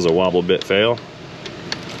 That was a wobble bit fail.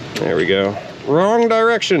 There we go. Wrong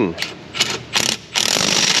direction.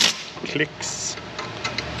 Clicks.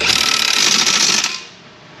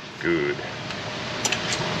 Good.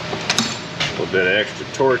 little bit of extra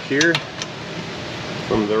torque here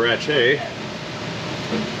from the ratchet.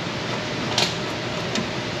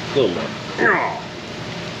 A little more.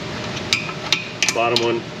 Bottom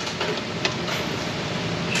one.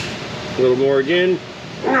 A little more again.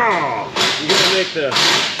 You gotta make the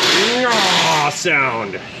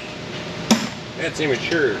sound. That's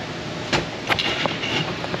immature.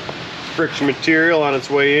 Friction material on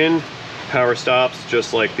its way in. Power stops,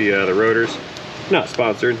 just like the rotors. Not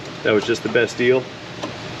sponsored. That was just the best deal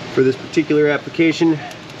for this particular application.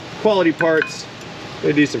 Quality parts,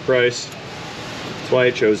 a decent price. That's why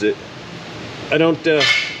I chose it. I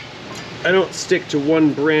don't stick to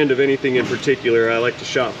one brand of anything in particular. I like to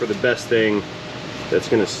shop for the best thing that's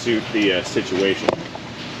going to suit the situation.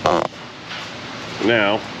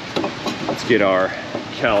 Now, let's get our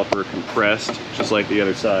caliper compressed, just like the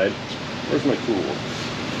other side. Where's my tool?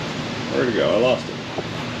 Where'd it go? I lost it.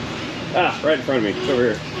 Ah, right in front of me. It's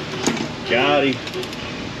over here. Got it.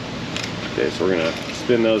 Okay, so we're going to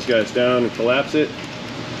spin those guys down and collapse it,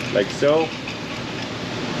 like so.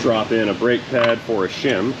 Drop in a brake pad for a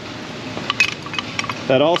shim.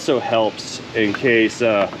 That also helps in case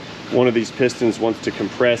one of these pistons wants to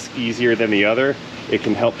compress easier than the other. It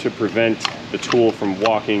can help to prevent the tool from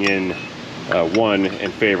walking in one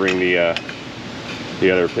and favoring the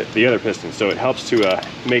other piston. So it helps to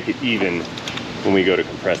make it even when we go to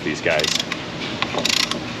compress these guys.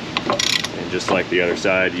 And just like the other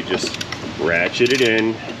side, you just ratchet it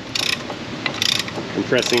in.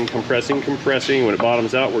 Compressing, compressing, compressing. When it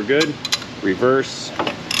bottoms out, we're good. Reverse,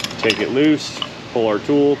 take it loose, pull our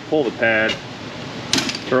tool, pull the pad,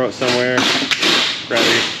 throw it somewhere, grab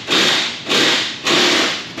it,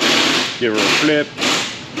 give her a flip,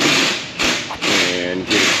 and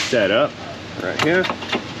get it set up right here.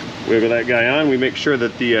 Wiggle that guy on. We make sure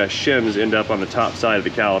that the shims end up on the top side of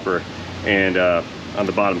the caliper and on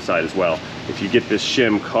the bottom side as well. If you get this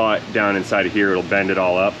shim caught down inside of here, it'll bend it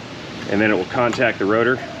all up, and then it will contact the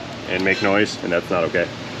rotor and make noise, and that's not okay.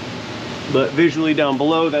 But visually down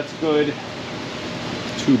below, that's good.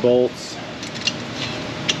 2 bolts.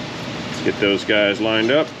 Let's get those guys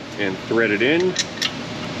lined up and threaded in.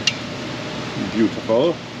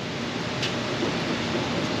 Beautiful.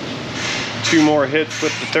 2 more hits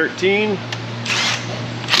with the 13.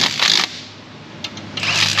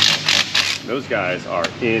 Those guys are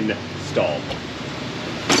installed.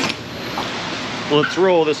 Let's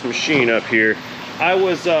roll this machine up here. I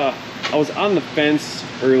was on the fence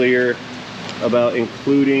earlier about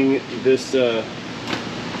including this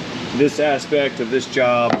this aspect of this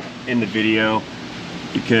job in the video,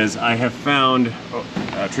 because I have found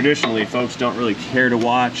traditionally folks don't really care to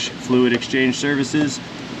watch fluid exchange services,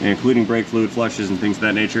 including brake fluid flushes and things of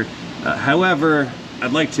that nature. However,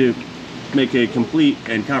 I'd like to make a complete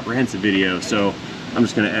and comprehensive video, so I'm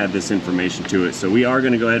just going to add this information to it. So we are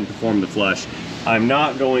going to go ahead and perform the flush. I'm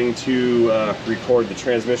not going to record the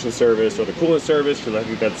transmission service or the coolant service, because I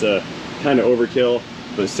think that's kind of overkill.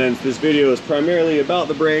 But since this video is primarily about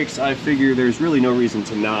the brakes, I figure there's really no reason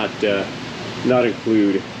to not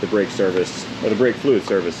include the brake service or the brake fluid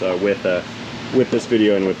service with this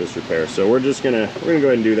video and with this repair. So we're gonna go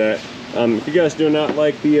ahead and do that. If you guys do not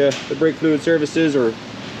like the brake fluid services or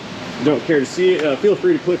don't care to see it, feel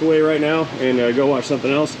free to click away right now and go watch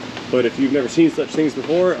something else. But if you've never seen such things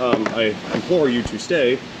before, I implore you to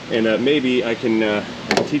stay, and maybe I can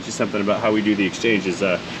teach you something about how we do the exchanges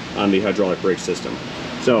on the hydraulic brake system.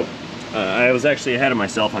 So I was actually ahead of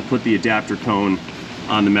myself. I put the adapter cone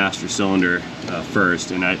on the master cylinder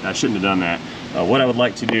first, and I shouldn't have done that. What I would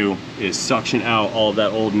like to do is suction out all of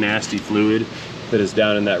that old nasty fluid that is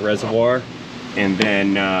down in that reservoir, and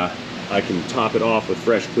then I can top it off with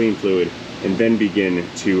fresh clean fluid and then begin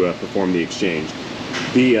to perform the exchange.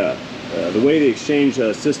 The way the exchange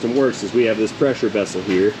system works is we have this pressure vessel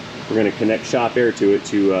here. We're going to connect shop air to it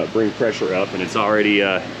to bring pressure up, and it's already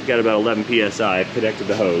got about 11 psi. I've connected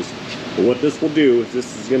the hose. But what this will do is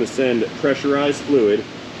this is going to send pressurized fluid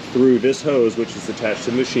through this hose, which is attached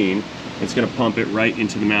to the machine. It's going to pump it right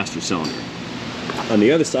into the master cylinder. On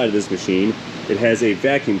the other side of this machine, it has a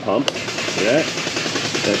vacuum pump. See that?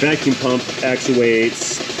 That vacuum pump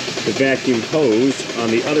actuates the vacuum hose on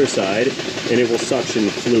the other side, and it will suction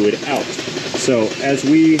fluid out. So as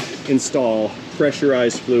we install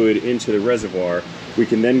pressurized fluid into the reservoir, we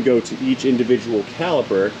can then go to each individual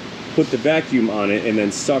caliper, put the vacuum on it, and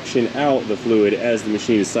then suction out the fluid as the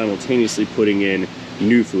machine is simultaneously putting in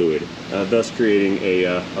new fluid, thus creating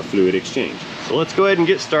a fluid exchange. So let's go ahead and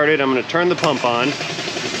get started. I'm going to turn the pump on,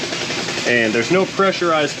 and there's no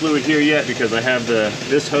pressurized fluid here yet because I have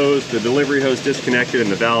this hose, the delivery hose, disconnected and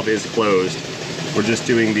the valve is closed. We're just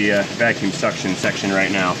doing the vacuum suction section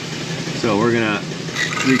right now. So we're gonna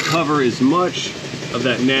recover as much of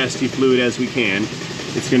that nasty fluid as we can.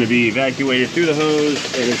 It's gonna be evacuated through the hose,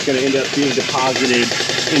 and it's gonna end up being deposited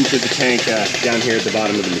into the tank down here at the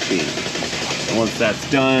bottom of the machine. And once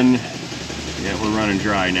that's done, yeah, we're running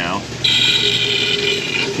dry now.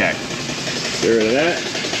 Okay, get rid of that.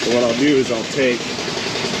 So what I'll do is I'll take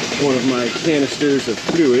one of my canisters of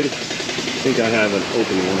fluid. I think I have an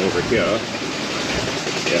open one over here.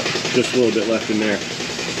 Yep, just a little bit left in there.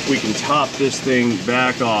 We can top this thing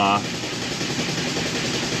back off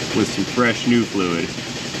with some fresh new fluid.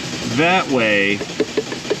 That way,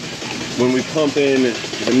 when we pump in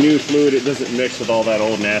the new fluid, it doesn't mix with all that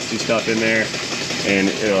old nasty stuff in there, and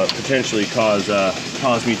it'll potentially cause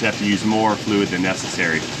me to have to use more fluid than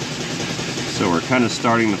necessary. So we're kind of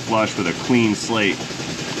starting the flush with a clean slate,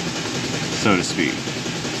 so to speak.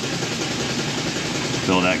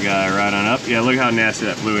 Fill that guy right on up. Yeah, look how nasty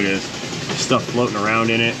that fluid is. Stuff floating around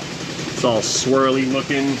in it. It's all swirly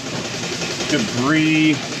looking,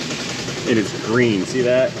 debris, and it's green. See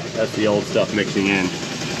that? That's the old stuff mixing in.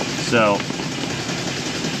 So,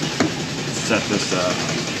 set this up.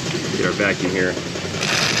 Get our vacuum here.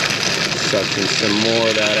 Suction some more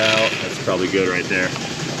of that out. That's probably good right there.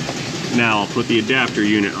 Now I'll put the adapter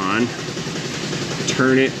unit on,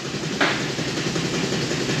 turn it,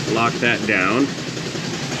 lock that down,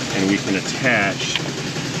 and we can attach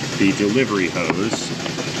the delivery hose.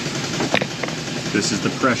 This is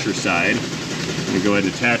the pressure side. I'm gonna go ahead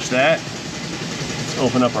and attach that. Let's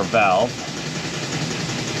open up our valve.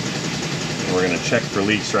 And we're gonna check for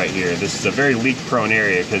leaks right here. This is a very leak-prone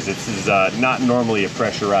area because this is not normally a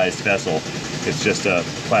pressurized vessel. It's just a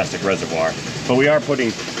plastic reservoir. But we are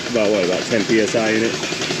putting about 10 PSI in it.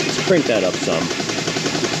 Let's crank that up some.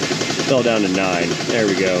 Fell down to 9. There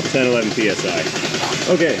we go, 10, 11 PSI.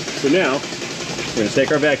 Okay, so now we're gonna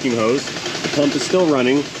take our vacuum hose. The pump is still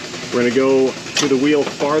running. We're gonna go to the wheel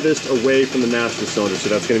farthest away from the master cylinder. So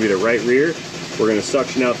that's gonna be the right rear. We're gonna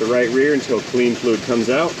suction out the right rear until clean fluid comes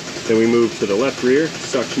out. Then we move to the left rear,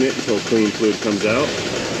 suction it until clean fluid comes out.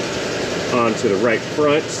 Onto the right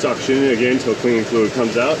front, suction it again until clean fluid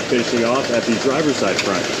comes out, finishing off at the driver's side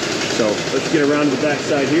front. So let's get around to the back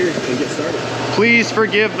side here and get started. Please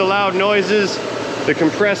forgive the loud noises. The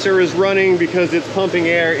compressor is running because it's pumping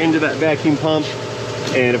air into that vacuum pump.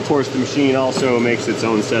 And of course the machine also makes its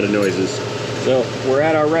own set of noises. So we're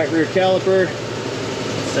at our right rear caliper.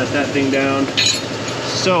 Set that thing down.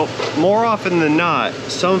 So more often than not,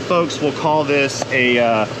 some folks will call this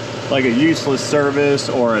like a useless service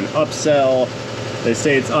or an upsell. They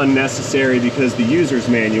say it's unnecessary because the user's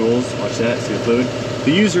manuals, watch that, see the fluid?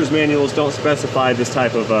 The user's manuals don't specify this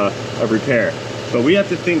type of repair. But we have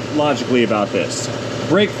to think logically about this.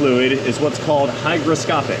 Brake fluid is what's called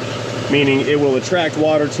hygroscopic, meaning it will attract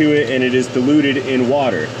water to it and it is diluted in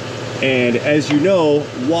water. And as you know,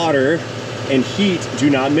 water and heat do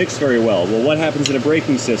not mix very well. Well, what happens in a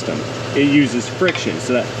braking system? It uses friction.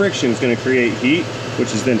 So that friction is going to create heat,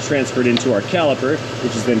 which is then transferred into our caliper,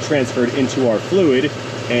 which is then transferred into our fluid,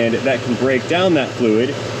 and that can break down that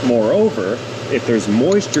fluid. Moreover, if there's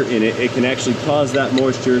moisture in it, it can actually cause that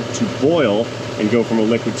moisture to boil and go from a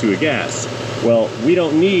liquid to a gas. Well, we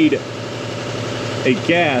don't need a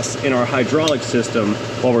gas in our hydraulic system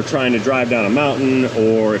while we're trying to drive down a mountain,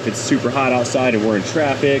 or if it's super hot outside and we're in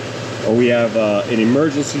traffic, or we have an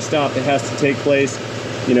emergency stop that has to take place.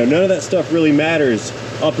 You know, none of that stuff really matters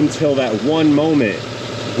up until that one moment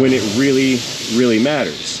when it really, really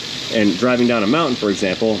matters. And driving down a mountain, for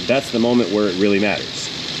example, that's the moment where it really matters.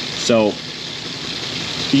 So,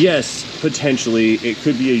 yes, potentially it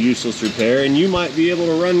could be a useless repair, and you might be able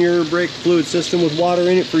to run your brake fluid system with water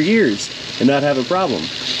in it for years and not have a problem.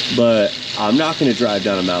 But I'm not going to drive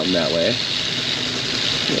down a mountain that way.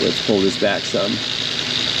 Yeah, let's pull this back some.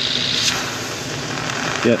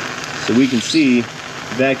 Yep, so we can see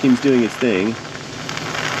the vacuum's doing its thing,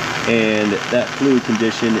 and that fluid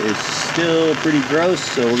condition is still pretty gross,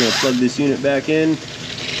 so we're going to plug this unit back in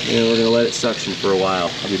and we're going to let it suction for a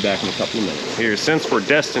while. I'll be back in a couple of minutes. Here, since we're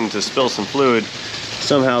destined to spill some fluid,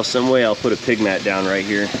 somehow, some way I'll put a pig mat down right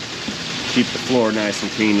here. Keep the floor nice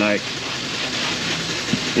and clean like.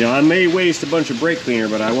 You know, I may waste a bunch of brake cleaner,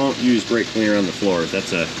 but I won't use brake cleaner on the floors.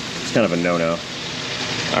 It's kind of a no-no.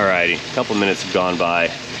 Alrighty, a couple minutes have gone by.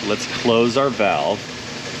 Let's close our valve,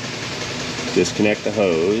 disconnect the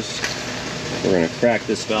hose. We're going to crack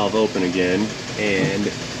this valve open again, and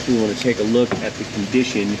we want to take a look at the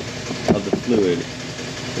condition of the fluid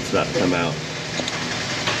that's about to come out.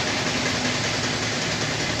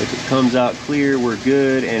 If it comes out clear, we're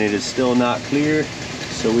good, and it is still not clear,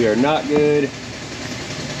 so we are not good.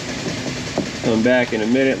 Come back in a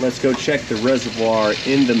minute. Let's go check the reservoir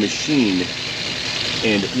in the machine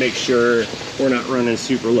and make sure we're not running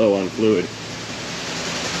super low on fluid.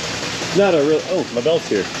 Not a real, oh, my belt's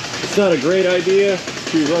here. It's not a great idea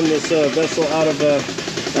to run this vessel out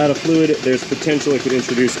of fluid. There's potential it could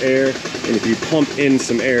introduce air, and if you pump in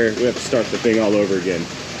some air, we have to start the thing all over again.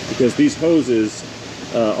 Because these hoses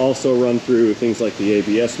also run through things like the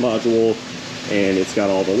ABS module, and it's got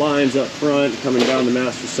all the lines up front coming down the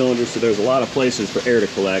master cylinder, so there's a lot of places for air to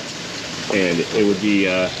collect, and it would be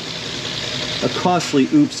a costly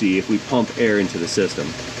oopsie if we pump air into the system.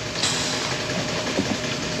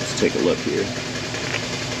 Let's take a look here.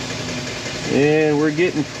 And we're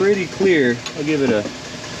getting pretty clear. I'll give it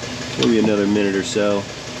maybe another minute or so.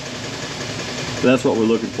 But that's what we're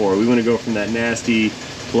looking for. We want to go from that nasty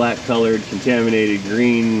black colored, contaminated,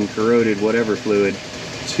 green, corroded, whatever fluid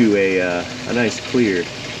to a nice clear,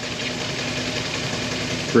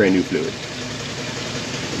 brand new fluid.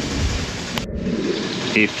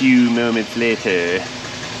 A few moments later.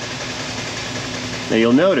 Now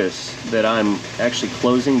you'll notice that I'm actually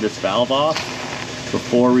closing this valve off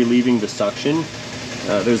before relieving the suction.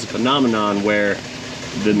 There's a phenomenon where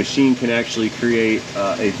the machine can actually create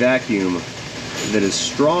a vacuum that is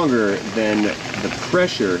stronger than the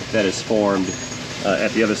pressure that is formed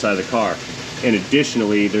at the other side of the car. And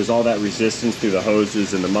additionally, there's all that resistance through the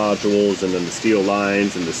hoses and the modules and then the steel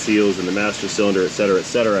lines and the seals and the master cylinder,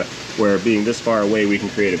 etc., where being this far away, we can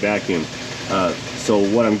create a vacuum. So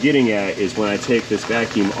what I'm getting at is when I take this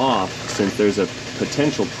vacuum off, since there's a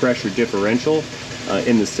potential pressure differential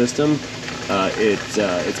in the system,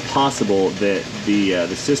 it's possible that the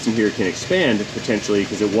system here can expand potentially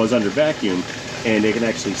because it was under vacuum, and it can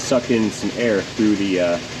actually suck in some air through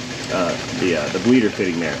the bleeder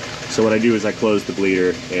fitting there. So what I do is I close the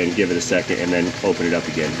bleeder and give it a second and then open it up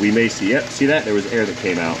again. We may see, yep, see that? There was air that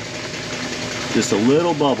came out. Just a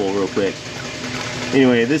little bubble real quick.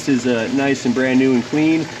 Anyway, this is nice and brand new and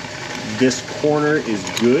clean. This corner is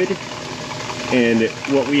good. And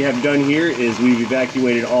what we have done here is we've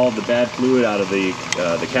evacuated all of the bad fluid out of the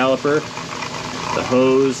caliper, the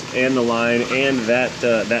hose, and the line, and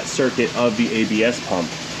that circuit of the ABS pump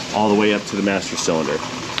all the way up to the master cylinder.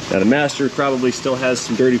 Now the master probably still has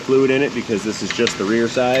some dirty fluid in it because this is just the rear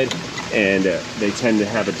side, and they tend to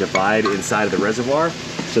have a divide inside of the reservoir.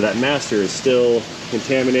 So that master is still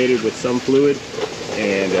contaminated with some fluid,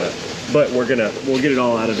 and but we'll get it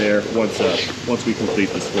all out of there once we complete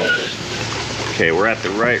this flow. Okay, we're at the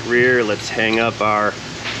right rear. Let's hang up our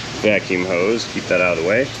vacuum hose. Keep that out of the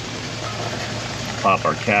way. Pop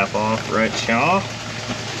our cap off right here.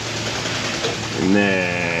 And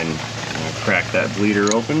then I'll crack that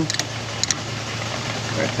bleeder open.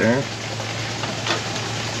 Right there.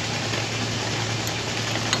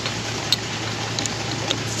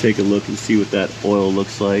 Let's take a look and see what that oil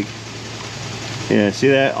looks like. Yeah, see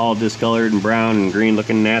that? All discolored and brown and green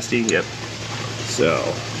looking nasty? Yep. So,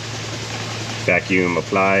 vacuum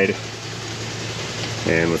applied.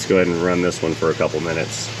 And let's go ahead and run this one for a couple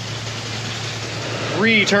minutes.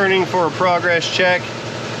 Returning for a progress check.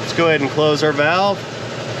 Let's go ahead and close our valve.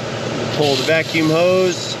 Pull the vacuum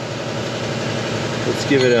hose. Let's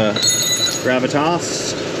give it a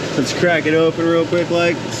gravitas. Let's crack it open real quick,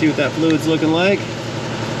 see what that fluid's looking like.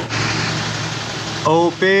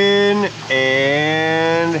 Open,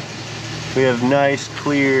 and we have nice,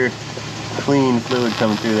 clear, clean fluid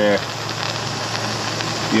coming through there.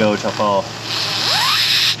 Beautiful.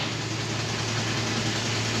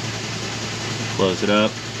 Close it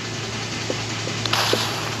up.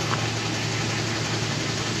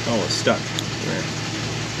 Oh, it's stuck.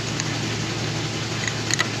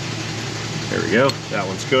 There we go. That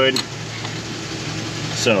one's good.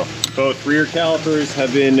 So both rear calipers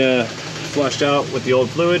have been flushed out with the old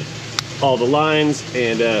fluid. All the lines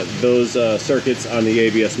and those circuits on the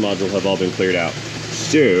ABS module have all been cleared out.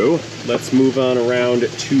 So let's move on around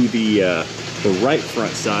to the right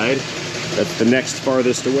front side. That's the next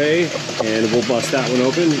farthest away, and we'll bust that one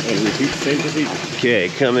open and repeat the same procedure. Okay,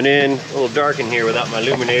 coming in, a little dark in here without my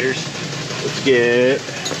illuminators. Let's get,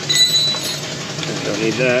 don't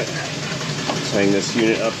need that. Let's hang this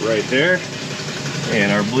unit up right there.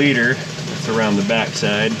 And our bleeder, that's around the back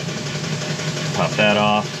side. Pop that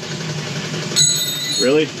off.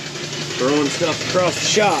 Really? Throwing stuff across the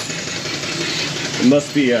shop. It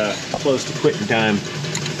must be close to quitting time.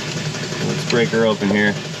 Let's break her open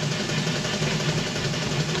here.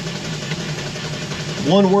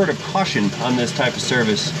 One word of caution on this type of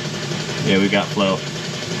service. Yeah, we got flow.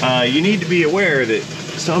 You need to be aware that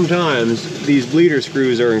sometimes these bleeder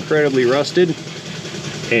screws are incredibly rusted,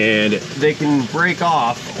 and they can break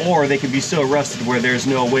off, or they can be so rusted where there's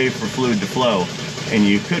no way for fluid to flow, and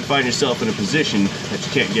you could find yourself in a position that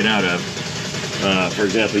you can't get out of. For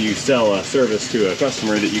example, you sell a service to a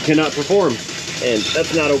customer that you cannot perform, and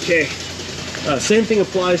that's not okay. Same thing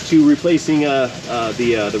applies to replacing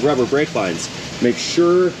the rubber brake lines. Make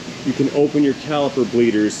sure you can open your caliper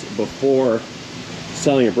bleeders before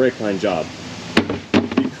selling a brake line job,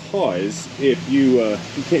 because if you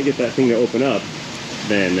can't get that thing to open up,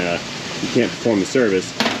 then you can't perform the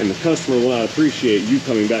service, and the customer will not appreciate you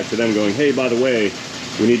coming back to them going, hey, by the way,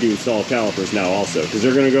 we need to install calipers now also, because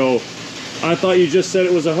they're going to go, I thought you just said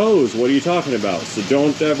it was a hose, what are you talking about? So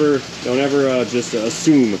don't ever just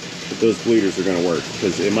assume that those bleeders are going to work,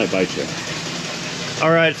 because it might bite you. All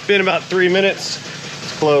right, it's been about 3 minutes.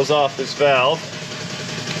 Let's close off this valve.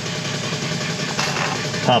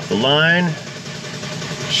 Pop the line.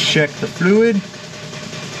 Check the fluid.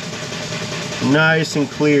 Nice and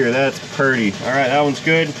clear, that's pretty. All right, that one's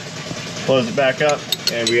good. Close it back up,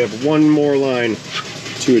 and we have one more line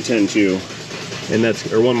to attend to, and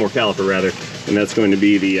that's, or one more caliper rather, and that's going to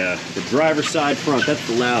be the driver's side front. That's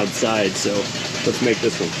the loud side, so let's make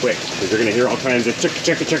this one quick, because you're gonna hear all kinds of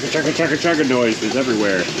chugga noises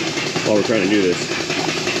everywhere while we're trying to do this.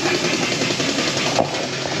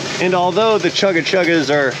 And although the chuggas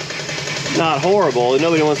are not horrible,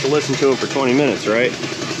 nobody wants to listen to them for 20 minutes, right?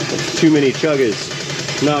 That's too many chuggas,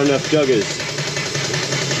 not enough juggas.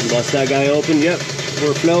 Bust that guy open, yep,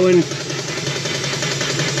 we're flowing.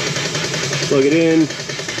 Plug it in,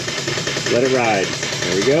 let it ride.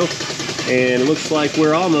 There we go. And it looks like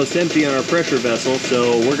we're almost empty on our pressure vessel,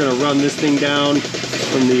 so we're gonna run this thing down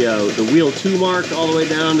from the wheel 2 mark all the way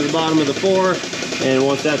down to the bottom of the 4, and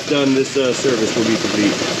once that's done, this service will be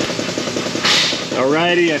complete.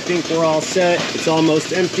 Alrighty, I think we're all set. It's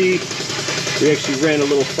almost empty. We actually ran a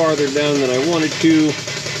little farther down than I wanted to,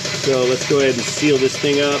 so let's go ahead and seal this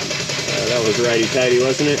thing up. That was righty-tighty,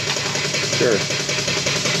 wasn't it? Sure.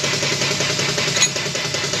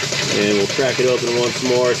 And we'll crack it open once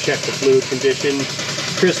more, check the fluid condition.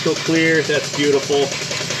 Crystal clear, that's beautiful.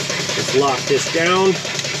 Let's lock this down.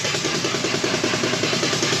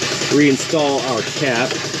 Reinstall our cap.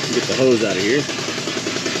 Get the hose out of here.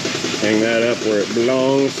 Hang that up where it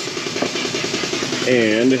belongs.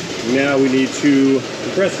 And now we need to, the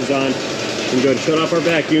compressor's on. I'm going to shut off our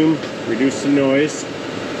vacuum, reduce some noise.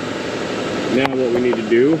 Now what we need to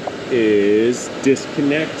do is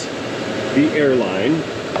disconnect the airline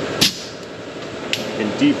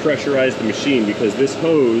and depressurize the machine, because this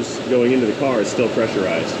hose going into the car is still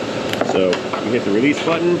pressurized. So we hit the release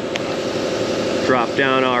button, drop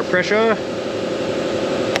down our pressure.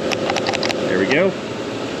 There we go.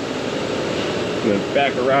 I'm going to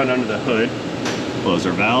back around under the hood, close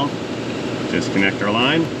our valve, disconnect our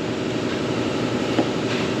line,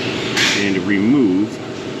 and remove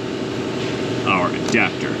our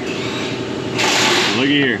adapter. So look at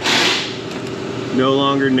here. No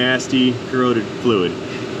longer nasty, corroded fluid.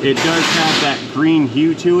 It does have that green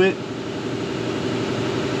hue to it,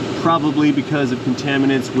 probably because of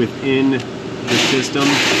contaminants within the system,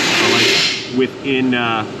 or like within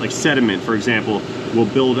like sediment, for example, will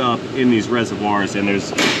build up in these reservoirs, and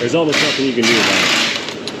there's almost nothing you can do about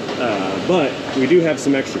it. But we do have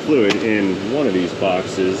some extra fluid in one of these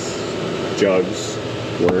boxes, jugs,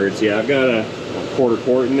 words. Yeah, I've got a 1/4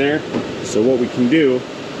 quart in there. So what we can do,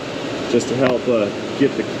 just to help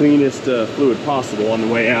get the cleanest fluid possible on the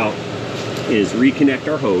way out, is reconnect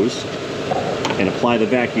our hose and apply the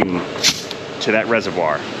vacuum to that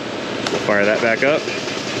reservoir. We'll fire that back up.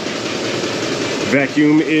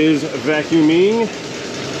 Vacuum is vacuuming,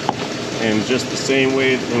 and just the same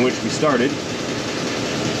way in which we started.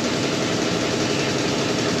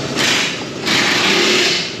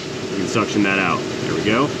 We can suction that out. There we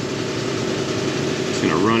go. Just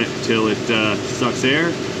gonna run it till it sucks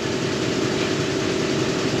air.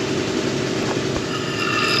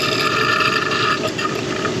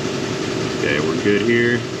 Okay, we're good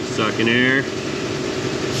here, sucking air.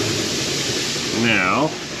 Now,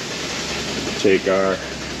 take our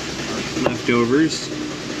leftovers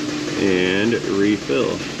and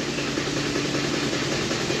refill.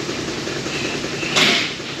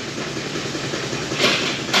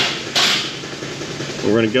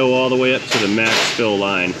 We're going to go all the way up to the max fill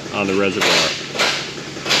line on the reservoir.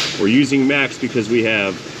 We're using max because we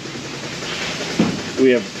have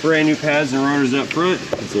brand new pads and rotors up front.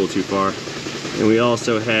 It's a little too far. And we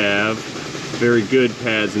also have very good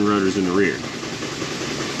pads and rotors in the rear.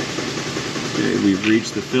 Okay, we've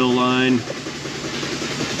reached the fill line.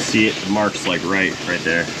 See it, the mark's like right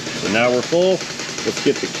there. So now we're full. Let's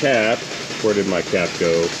get the cap. Where did my cap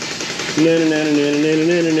go?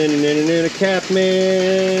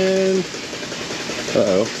 Capman.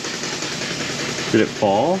 Uh-oh. Did it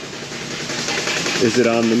fall? Is it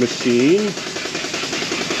on the machine?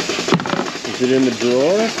 Is it in the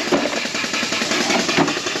drawer?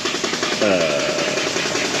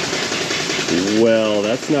 Well,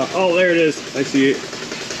 that's not... Oh, there it is. I see it.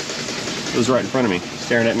 It was right in front of me,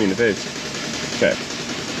 staring at me in the face. Okay.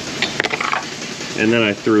 And then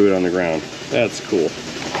I threw it on the ground. That's cool.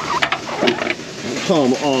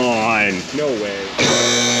 Come on. No way.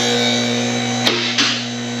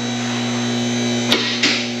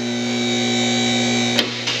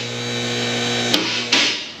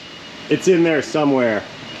 It's in there somewhere.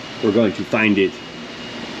 We're going to find it.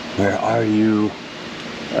 Where are you?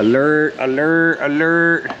 Alert, alert,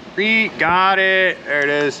 alert. Got it. There it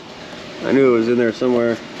is. I knew it was in there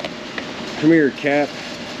somewhere. Come here, Cap.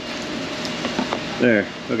 There,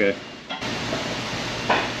 okay.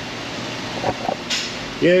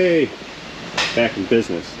 Yay! Back in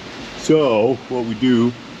business. So, what we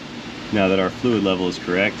do, now that our fluid level is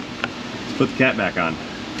correct, is put the cap back on.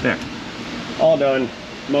 There. All done,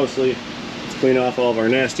 mostly. Let's clean off all of our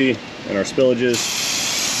nasty and our spillages.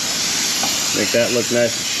 Make that look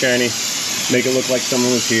nice and shiny. Make it look like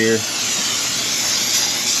someone was here.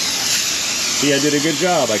 See, I did a good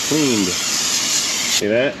job. I cleaned. See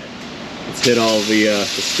that? Let's hit all the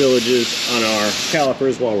spillages on our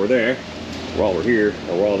calipers while we're there. While we're here,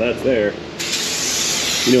 or while that's there.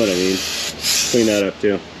 You know what I mean. Clean that up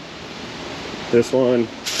too. This one.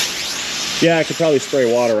 Yeah, I could probably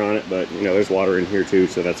spray water on it, but you know, there's water in here too,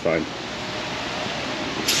 so that's fine.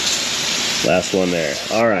 Last one there.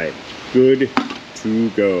 All right, good to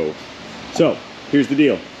go. So, here's the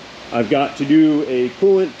deal. I've got to do a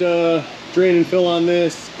coolant drain and fill on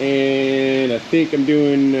this, and I think I'm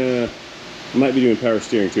doing, I might be doing power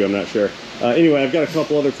steering too, I'm not sure. Anyway, I've got a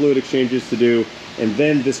couple other fluid exchanges to do, and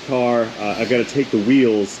then this car, I've got to take the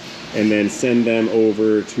wheels and then send them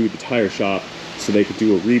over to the tire shop so they could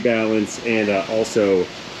do a rebalance and also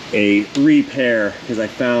a repair, because I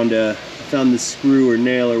found this screw or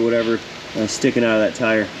nail or whatever sticking out of that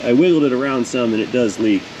tire. I wiggled it around some and it does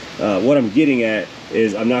leak. What I'm getting at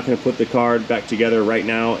is I'm not going to put the car back together right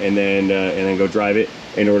now and then go drive it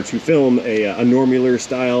in order to film a normular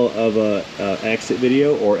style of exit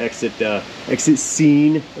video or exit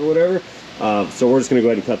scene or whatever. So we're just going to go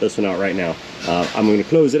ahead and cut this one out right now. I'm going to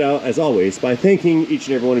close it out as always by thanking each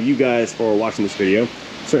and every one of you guys for watching this video.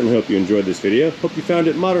 Certainly hope you enjoyed this video. Hope you found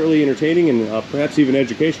it moderately entertaining and perhaps even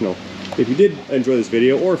educational. If you did enjoy this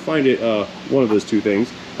video or find it one of those two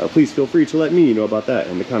things, please feel free to let me know about that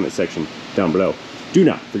in the comment section down below. Do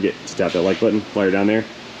not forget to tap that like button while you're down there.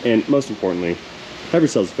 And most importantly, have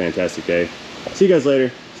yourselves a fantastic day. See you guys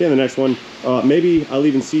later. See you in the next one. Maybe I'll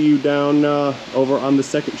even see you down over on the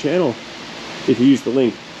second channel if you use the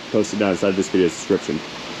link posted down inside this video's description.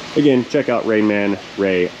 Again, check out Rainman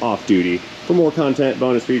Ray Off Duty for more content,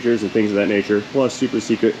 bonus features, and things of that nature, plus super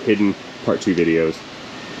secret hidden part 2 videos.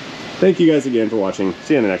 Thank you guys again for watching.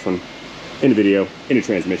 See you in the next one. In a video, in a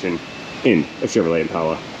transmission, in a Chevrolet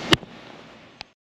Impala.